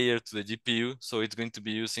any layer to the GPU. So it's going to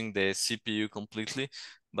be using the CPU completely,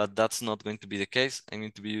 but that's not going to be the case. I'm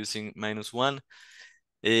going to be using -1.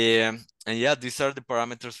 And yeah, these are the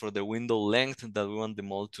parameters for the window length that we want the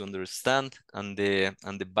model to understand, and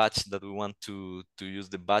the batch that we want to use,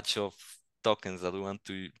 the batch of tokens that we want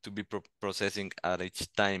to be processing at each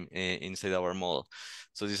time inside our model.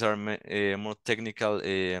 So these are more technical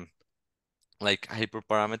like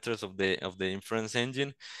hyperparameters of the inference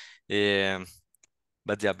engine. Um,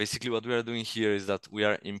 but yeah, basically what we are doing here is that we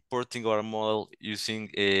are importing our model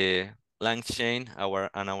using a LangChain,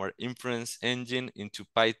 our inference engine into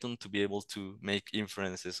Python to be able to make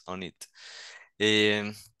inferences on it.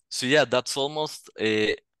 So yeah, that's almost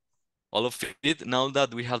all of it. Now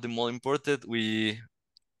that we have the model imported, we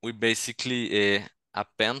basically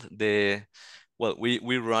append the well,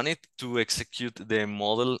 we run it to execute the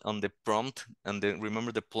model on the prompt, and then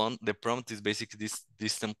remember the prompt is basically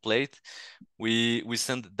this template. We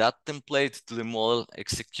send that template to the model,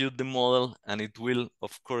 execute the model, and it will,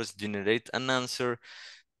 of course, generate an answer,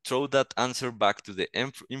 throw that answer back to the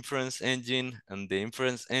inference engine, and the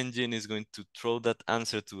inference engine is going to throw that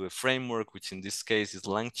answer to a framework, which in this case is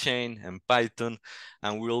LangChain and Python,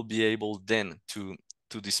 and we'll be able then to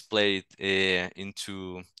display it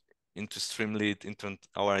into Streamlit, into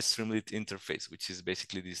our Streamlit interface, which is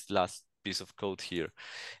basically this last piece of code here.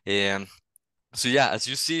 And so yeah, as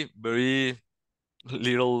you see, very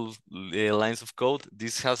little lines of code.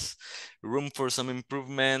 This has room for some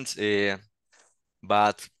improvements,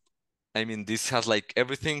 but I mean, this has like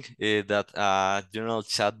everything that a general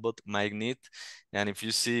chatbot might need. And if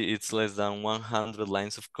you see, it's less than 100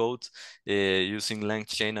 lines of code using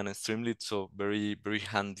LangChain and Streamlit, so very, very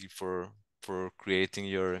handy for creating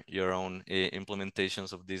your own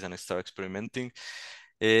implementations of this and start experimenting.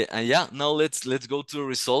 And yeah, now let's go to the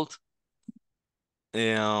result.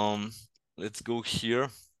 Um, let's go here.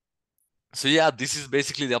 So yeah, this is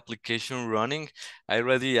basically the application running. I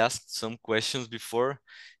already asked some questions before.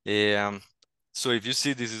 Um, so if you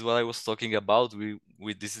see, this is what I was talking about.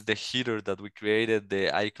 This is the header that we created,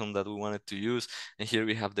 the icon that we wanted to use, and here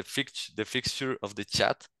we have the fixture of the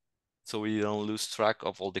chat, so we don't lose track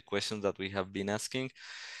of all the questions that we have been asking.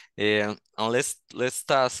 And let's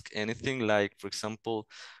ask anything like, for example,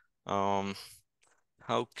 um,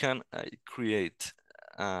 how can I create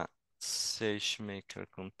a SageMaker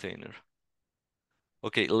container?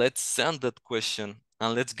 Okay, let's send that question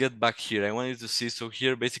and let's get back here. I want you to see, so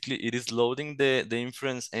here basically it is loading the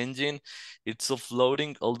inference engine. It's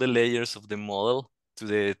offloading all the layers of the model to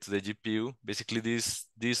the GPU. Basically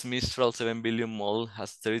this Mistral 7 billion model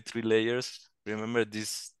has 33 layers. Remember,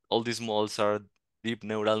 all these models are deep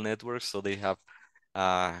neural networks, so they have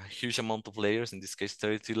a huge amount of layers, in this case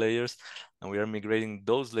 33 layers, and we are migrating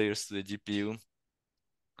those layers to the GPU.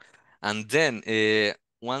 And then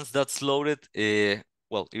once that's loaded,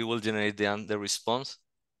 well, it will generate the response.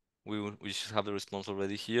 We should have the response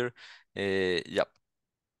already here. Yep.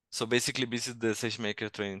 So basically, visit the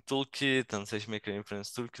SageMaker training toolkit and SageMaker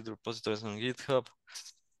inference toolkit repositories on GitHub.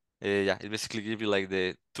 Yeah, it basically gives you like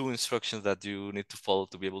the 2 instructions that you need to follow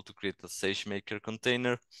to be able to create a SageMaker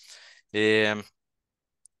container.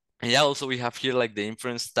 Yeah, also we have here like the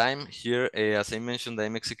inference time here. As I mentioned,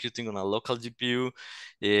 I'm executing on a local GPU.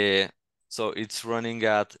 So it's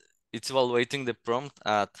evaluating the prompt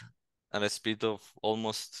at a speed of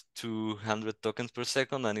almost 200 tokens per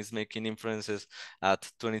second, and it's making inferences at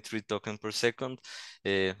 23 tokens per second.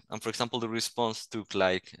 And for example, the response took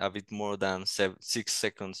like a bit more than 6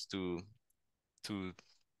 seconds to to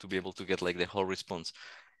be able to get like the whole response.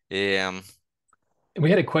 Um, We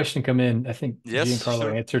had a question come in. I think yes, Giancarlo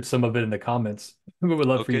sure. answered some of it in the comments. We would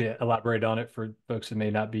love for you Okay. to elaborate on it for folks who may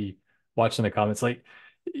not be watching the comments. Like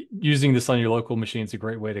using this on your local machine is a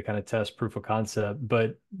great way to kind of test proof of concept.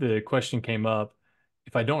 But the question came up,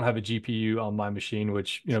 if I don't have a GPU on my machine,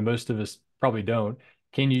 which most of us probably don't,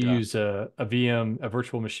 can you Yeah. use a VM, a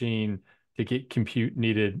virtual machine to get compute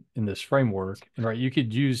needed in this framework? And right, you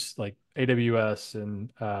could use like AWS and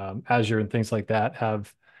Azure and things like that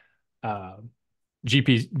have uh,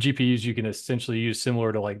 GPUs you can essentially use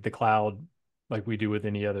similar to like the cloud, like we do with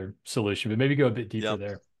any other solution, but maybe go a bit deeper Yeah.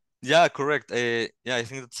 there. Yeah, correct. Yeah, I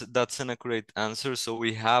think that's an accurate answer. So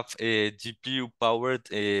we have a GPU powered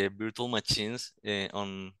virtual machines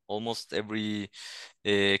on almost every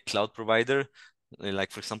cloud provider,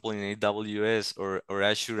 like for example in AWS or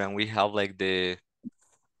Azure, and we have like the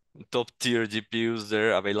top tier GPUs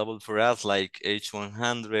there available for us, like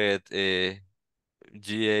H100,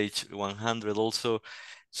 GH100 also.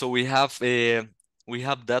 So we have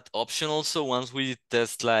that option also once we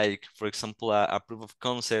test, like for example a proof of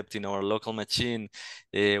concept in our local machine.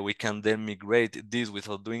 We can then migrate this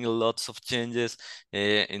without doing lots of changes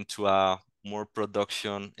into a more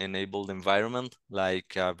production enabled environment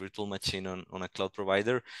like a virtual machine on a cloud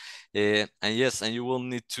provider. And yes, and you will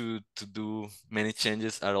need to do many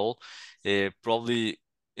changes at all. Probably,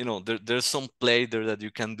 you know, there's some play there that you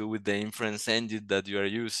can do with the inference engine that you are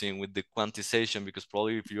using with the quantization, because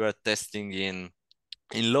probably if you are testing in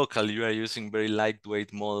local, you are using very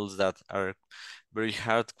lightweight models that are very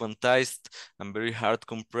hard quantized and very hard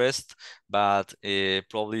compressed. But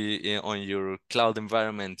probably on your cloud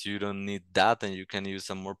environment, you don't need that, and you can use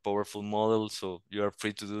a more powerful model. So you are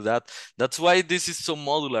free to do that. That's why this is so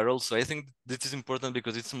modular. Also, I think this is important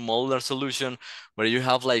because it's a modular solution where you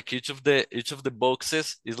have like each of the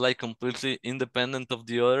boxes is like completely independent of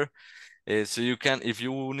the other. So you can, if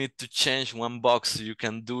you need to change one box, you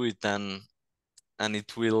can do it, and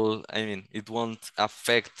it will, I mean, it won't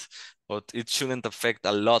affect, but it shouldn't affect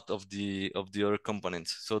a lot of the other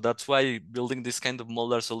components. So that's why building this kind of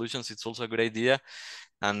modular solutions, it's also a good idea.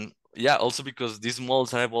 And yeah, also because these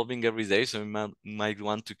models are evolving every day, so you might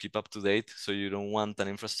want to keep up to date. So you don't want an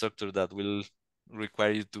infrastructure that will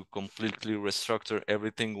require you to completely restructure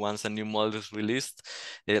everything once a new model is released.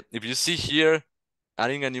 If you see here,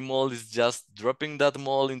 adding a new model is just dropping that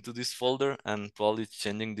model into this folder and probably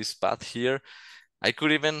changing this path here. I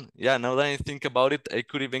could even, yeah, now that I think about it, I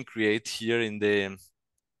could even create here in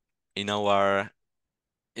our,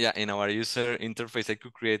 yeah, in our user interface, I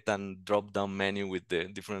could create a drop down menu with the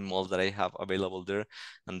different molds that I have available there.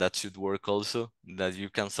 And that should work also, that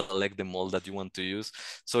you can select the mold that you want to use.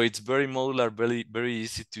 So it's very modular, very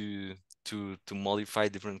easy to modify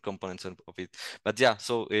different components of it. But yeah,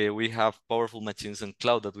 so we have powerful machines and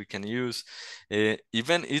cloud that we can use.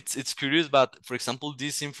 Even it's curious, but for example,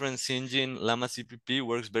 this inference engine Llama CPP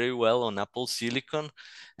works very well on Apple Silicon.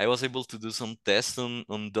 I was able to do some tests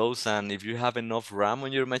on those, and if you have enough RAM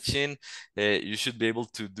on your machine, you should be able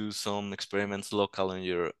to do some experiments local on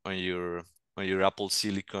your Apple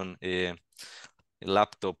Silicon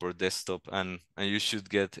laptop or desktop, and you should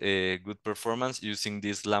get a good performance using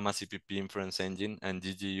this Llama CPP inference engine and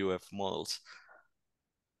GGUF models.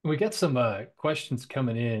 We got some questions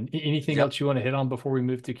coming in. Anything Yep. else you want to hit on before we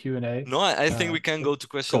move to Q&A? No, I think we can go to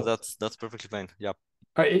questions. Cool. That's perfectly fine. Yep.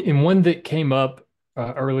 All right, and one that came up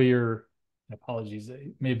earlier, apologies,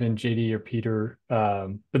 it may have been JD or Peter,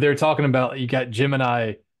 but they were talking about you got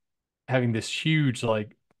Gemini having this huge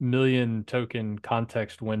like million token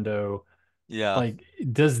context window. Yeah. Like,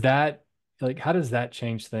 does that like how does that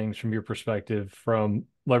change things from your perspective from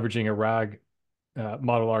leveraging a RAG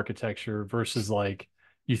model architecture versus like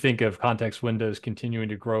you think of context windows continuing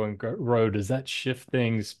to grow and grow? Does that shift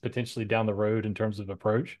things potentially down the road in terms of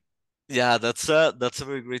approach? Yeah, that's a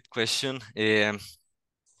very great question. And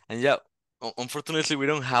yeah, unfortunately, we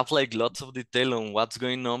don't have like lots of detail on what's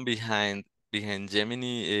going on behind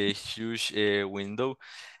Gemini, a huge window.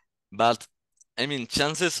 But I mean,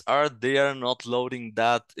 chances are they are not loading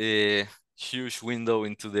that huge window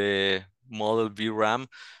into the model VRAM,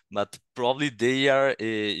 but probably they are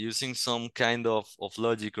using some kind of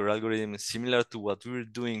logic or algorithm similar to what we're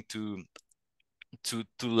doing to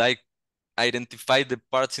like identify the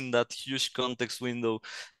parts in that huge context window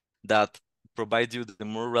that provide you the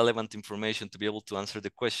more relevant information to be able to answer the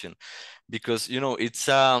question. Because you know, it's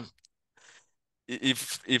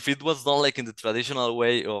if it was done like in the traditional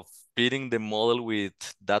way of feeding the model with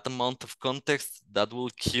that amount of context, that will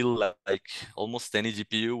kill like almost any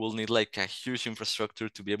GPU. Will need like a huge infrastructure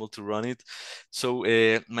to be able to run it. So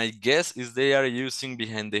my guess is they are using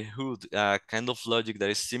behind the hood kind of logic that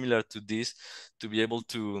is similar to this to be able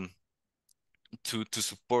to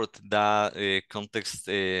support that context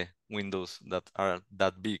windows that are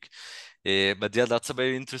that big. But yeah, that's a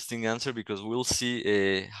very interesting answer because we'll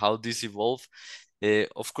see how this evolve.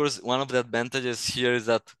 Of course, one of the advantages here is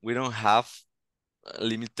that we don't have a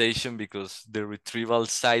limitation because the retrieval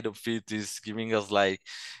side of it is giving us like,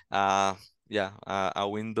 uh, yeah, a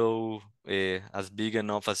window as big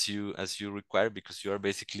enough as you require, because you are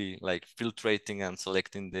basically like filtrating and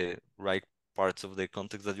selecting the right parts of the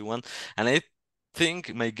context that you want. And I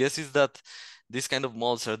think my guess is that these kind of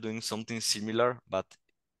models are doing something similar, but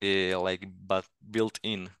but built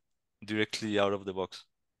in. directly out of the box.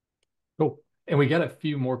 Cool. And we got a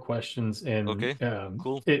few more questions. And Okay,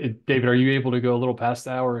 cool. David, are you able to go a little past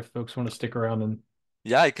the hour if folks want to stick around and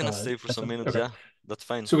Yeah, I can stay for chat some them? minutes. Okay. Yeah, that's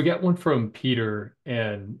fine. So we got one from Peter,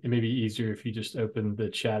 and it may be easier if you just open the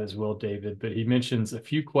chat as well, David. But he mentions a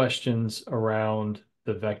few questions around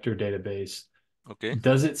the vector database. Okay.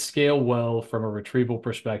 Does it scale well from a retrieval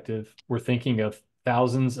perspective? We're thinking of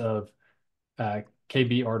thousands of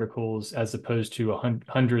KB articles as opposed to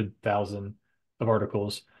 100,000 of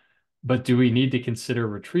articles. But do we need to consider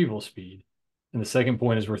retrieval speed? And the second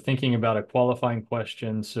point is we're thinking about a qualifying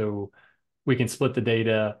question. So we can split the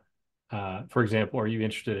data. For example, are you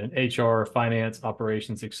interested in HR, finance,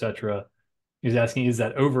 operations, etc.? He's asking, is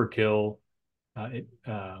that overkill? And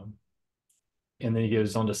then he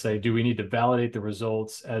goes on to say, do we need to validate the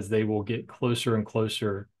results as they will get closer and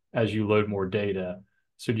closer as you load more data?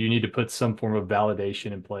 So do you need to put some form of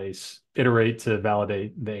validation in place, iterate to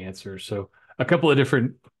validate the answer? So a couple of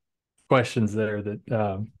different questions there that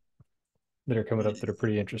are coming up Y- that are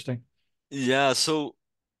pretty interesting. Yeah, so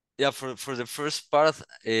yeah, for the first part,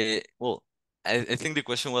 well, I think the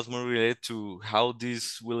question was more related to how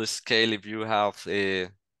this will scale if you have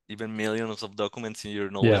even millions of documents in your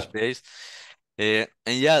Yeah. knowledge base. And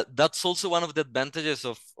yeah, that's also one of the advantages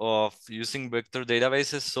of using vector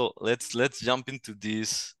databases. So let's jump into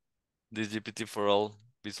this GPT for all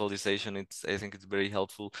visualization. I think it's very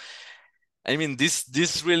helpful. I mean,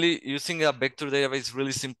 this really using a vector database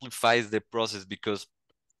really simplifies the process because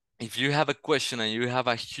if you have a question and you have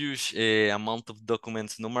a huge amount of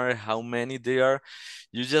documents, no matter how many they are,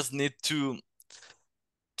 you just need to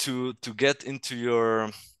get into your,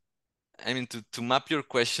 I mean, to map your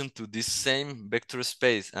question to this same vector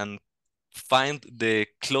space and find the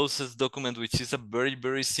closest document, which is a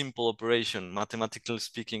very simple operation. Mathematically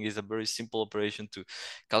speaking, is a very simple operation to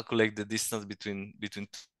calculate the distance between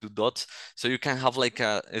two dots. So you can have like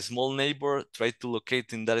a small neighbor, try to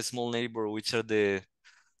locate in that small neighbor which are the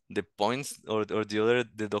points or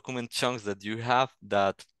the document chunks that you have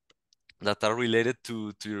that are related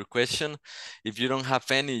to your question. If you don't have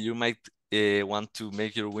any, you might want to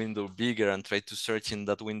make your window bigger and try to search in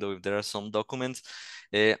that window if there are some documents.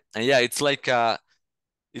 And yeah, it's like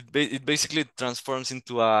it basically transforms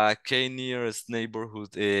into a k-nearest neighborhood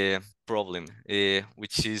problem,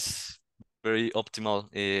 which is very optimal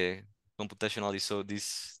computationally. So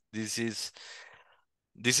this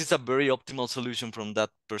is a very optimal solution from that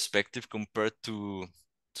perspective compared to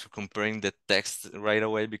comparing the text right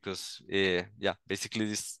away because yeah,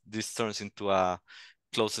 basically this turns into a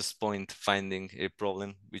closest point finding a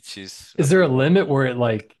problem, which is a Is there a very good limit approach. where it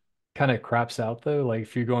like kind of craps out though? Like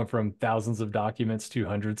if you're going from thousands of documents to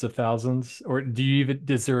hundreds of thousands, or do you even,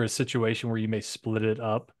 is there a situation where you may split it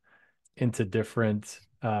up into different,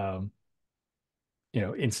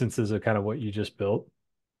 instances of kind of what you just built?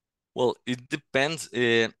 Well, it depends.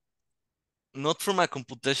 Not from a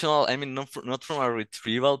computational, I mean, not from a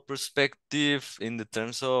retrieval perspective in the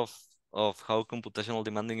terms of how computational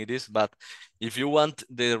demanding it is, but if you want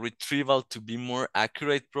the retrieval to be more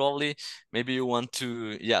accurate, probably maybe you want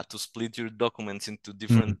to, yeah, to split your documents into Hmm.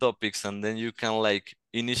 different topics, and then you can like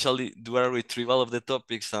initially do a retrieval of the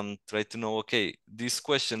topics and try to know, okay, this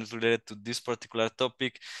question is related to this particular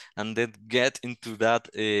topic, and then get into that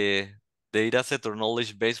data set or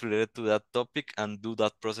knowledge base related to that topic and do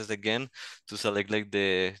that process again to select like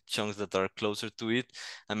the chunks that are closer to it,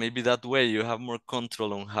 and maybe that way you have more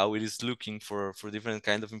control on how it is looking for different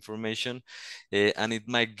kind of information, and it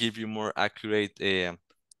might give you more accurate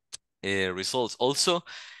results. Also,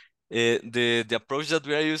 the approach that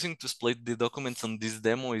we are using to split the documents on this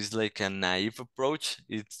demo is like a naive approach.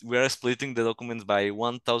 We are splitting the documents by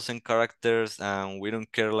 1,000 characters, and we don't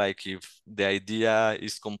care like if the idea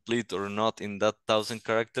is complete or not in that 1,000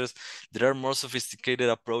 characters. There are more sophisticated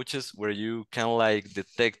approaches where you can like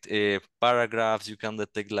detect paragraphs, you can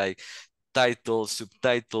detect like titles,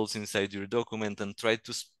 subtitles inside your document, and try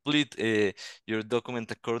to split your document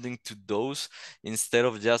according to those instead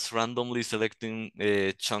of just randomly selecting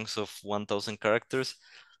chunks of 1,000 characters.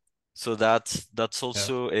 So Yeah,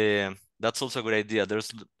 that's also a good idea.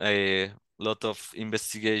 There's a lot of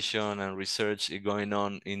investigation and research going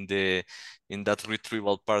on in that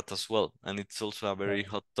retrieval part as well, and it's also a yeah. very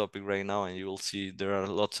hot topic right now. And you will see there are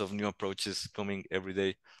lots of new approaches coming every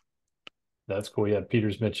day. That's cool. Yeah,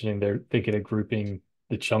 Peter's mentioning they're thinking of grouping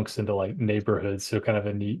the chunks into like neighborhoods, so kind of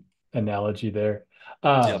a neat analogy there.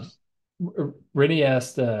 Yeah. Um, Rennie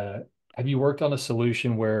asked, have you worked on a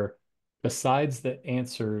solution where besides the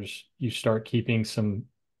answers, besides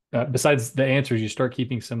the answers, you start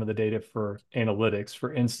keeping some of the data for analytics?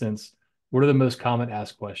 For instance, what are the most common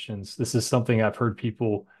asked questions? This is something I've heard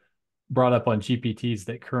people brought up on GPTs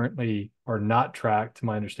that currently are not tracked. To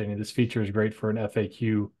my understanding, this feature is great for an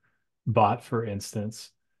FAQ bot, for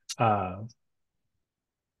instance. Uh,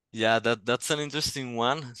 Yeah, that's an interesting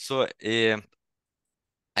one. So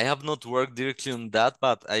I have not worked directly on that,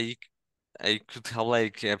 but I could have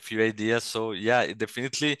like a few ideas. So yeah,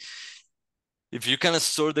 definitely if you can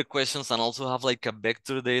store the questions and also have like a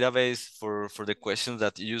vector database for the questions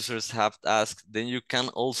that users have asked, then you can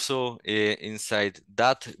also inside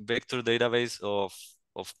that vector database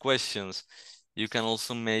of questions, you can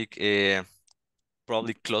also make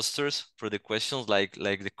probably clusters for the questions like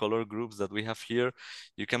the color groups that we have here.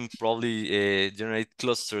 You can probably generate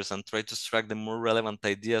clusters and try to extract the more relevant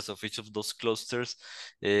ideas of each of those clusters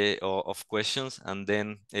of questions, and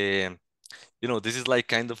then this is like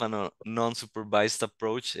kind of a non-supervised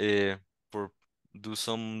approach for do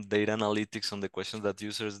some data analytics on the questions that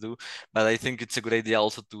users do. But I think it's a good idea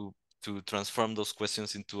also to transform those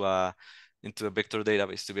questions into a vector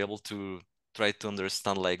database to be able to try to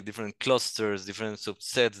understand like different clusters, different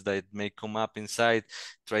subsets that may come up inside,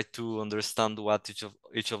 try to understand what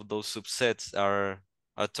each of those subsets are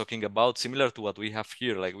talking about, similar to what we have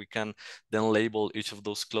here. Like we can then label each of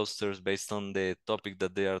those clusters based on the topic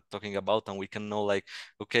that they are talking about, and we can know like,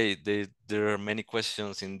 okay, there are many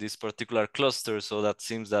questions in this particular cluster, so that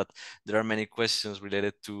seems that there are many questions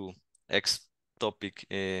related to X topic.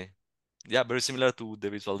 Yeah, very similar to the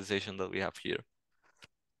visualization that we have here.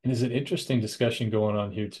 and there's an interesting discussion going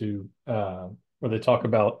on here too, where they talk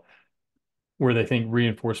about where they think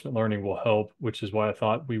reinforcement learning will help, which is why I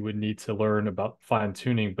thought we would need to learn about fine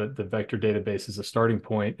tuning, but the vector database is a starting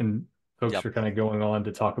point. And folks Yep. are kind of going on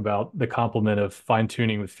to talk about the complement of fine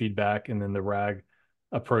tuning with feedback and then the RAG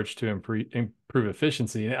approach to improve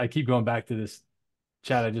efficiency. And I keep going back to this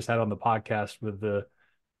chat I just had on the podcast with the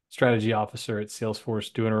strategy officer at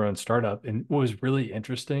Salesforce doing her own startup. And what was really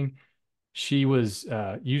interesting, she was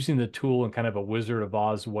using the tool in kind of a Wizard of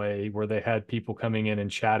Oz way where they had people coming in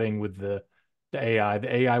and chatting with the AI.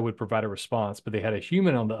 The AI would provide a response, but they had a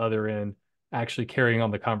human on the other end actually carrying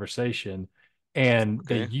on the conversation. And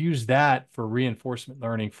they Okay. used that for reinforcement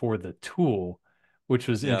learning for the tool, which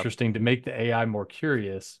was Yeah. interesting to make the AI more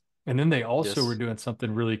curious. And then they also were Yes. doing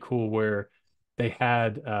something really cool where they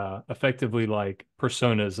had effectively like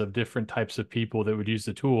personas of different types of people that would use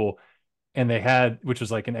the tool, and they had, which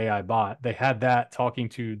was like an AI bot, they had that talking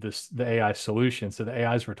to the AI solution. So the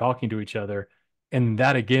AIs were talking to each other. And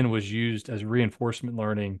that again was used as reinforcement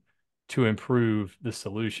learning to improve the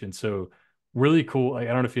solution. So really cool. Like,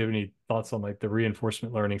 I don't know if you have any thoughts on like the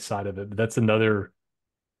reinforcement learning side of it, but that's another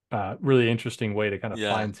really interesting way to kind of Yeah.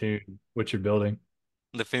 fine tune what you're building.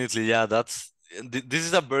 Definitely. Yeah. This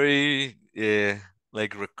is a very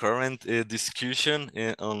like recurrent discussion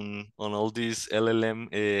on all these LLM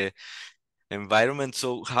environment.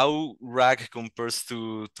 So how RAG compares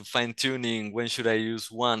to fine tuning? When should I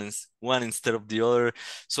use one instead of the other?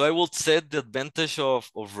 So I would say the advantage of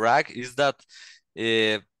RAG is that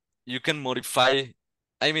uh, you can modify.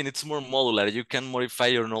 I mean, it's more modular. You can modify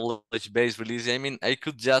your knowledge base release. I mean, I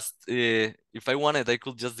could just, if I wanted, I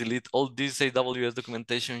could just delete all this AWS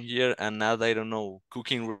documentation here and add, I don't know,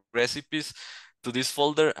 cooking recipes to this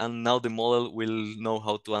folder, and now the model will know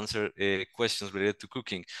how to answer questions related to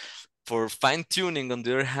cooking. For fine tuning, on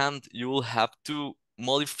the other hand, you will have to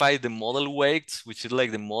modify the model weights, which is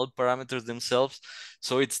like the model parameters themselves.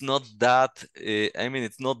 So it's not that, I mean,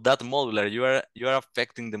 it's not that modular. You are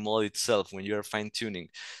affecting the model itself when you are fine tuning.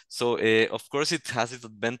 So of course, it has its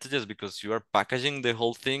advantages because you are packaging the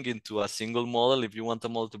whole thing into a single model. If you want a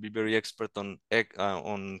model to be very expert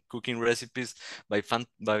on cooking recipes by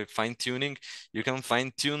fine tuning, you can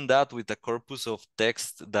fine tune that with a corpus of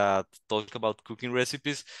text that talk about cooking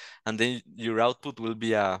recipes, and then your output will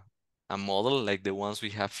be a model like the ones we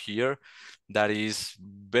have here that is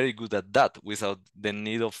very good at that without the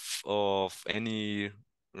need of any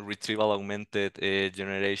retrieval augmented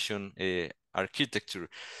generation architecture.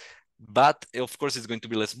 But of course, it's going to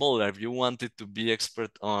be less modular. If you wanted to be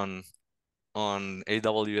expert on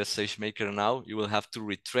AWS SageMaker now, you will have to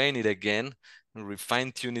retrain it again,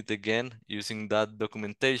 refine tune it again using that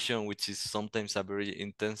documentation, which is sometimes a very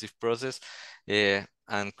intensive process,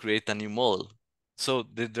 and create a new model. So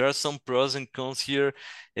there are some pros and cons here.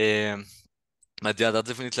 Um, but yeah, that's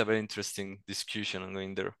definitely a very interesting discussion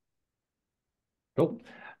ongoing there. Cool.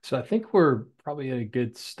 So I think we're probably at a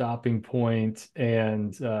good stopping point.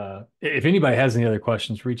 And if anybody has any other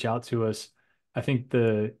questions, reach out to us. I think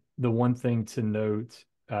the one thing to note,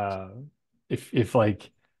 if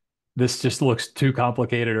like this just looks too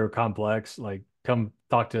complicated or complex, like come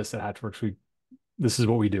talk to us at Hatchworks. This is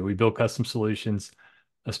what we do. We build custom solutions,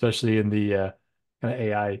 especially in the kind of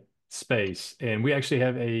AI space. And we actually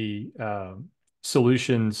have a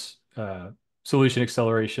solutions solution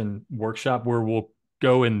acceleration workshop where we'll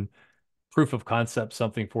go and proof of concept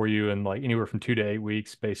something for you in like anywhere from 2 to 8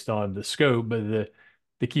 weeks based on the scope. But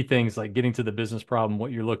the key things like getting to the business problem,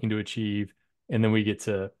 what you're looking to achieve, and then we get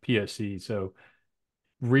to POC. So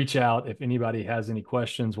reach out if anybody has any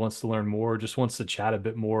questions, wants to learn more, just wants to chat a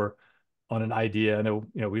bit more on an idea. I know,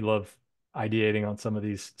 we love ideating on some of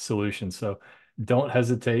these solutions. So don't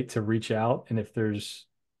hesitate to reach out. And if there's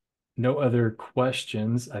no other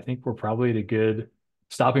questions, I think we're probably at a good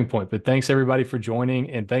stopping point. But thanks everybody for joining.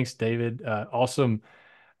 And thanks, David. Awesome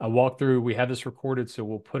walkthrough. We have this recorded, so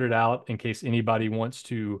we'll put it out in case anybody wants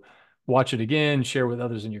to watch it again, share with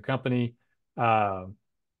others in your company. Uh,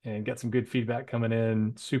 and get some good feedback coming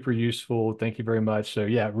in. Super useful. Thank you very much. So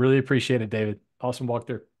yeah, really appreciate it, David. Awesome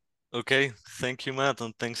walkthrough. Okay, thank you, Matt,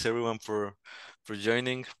 and thanks everyone for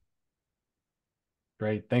joining.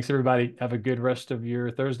 Great. Thanks everybody. Have a good rest of your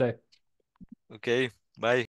Thursday. Okay, bye.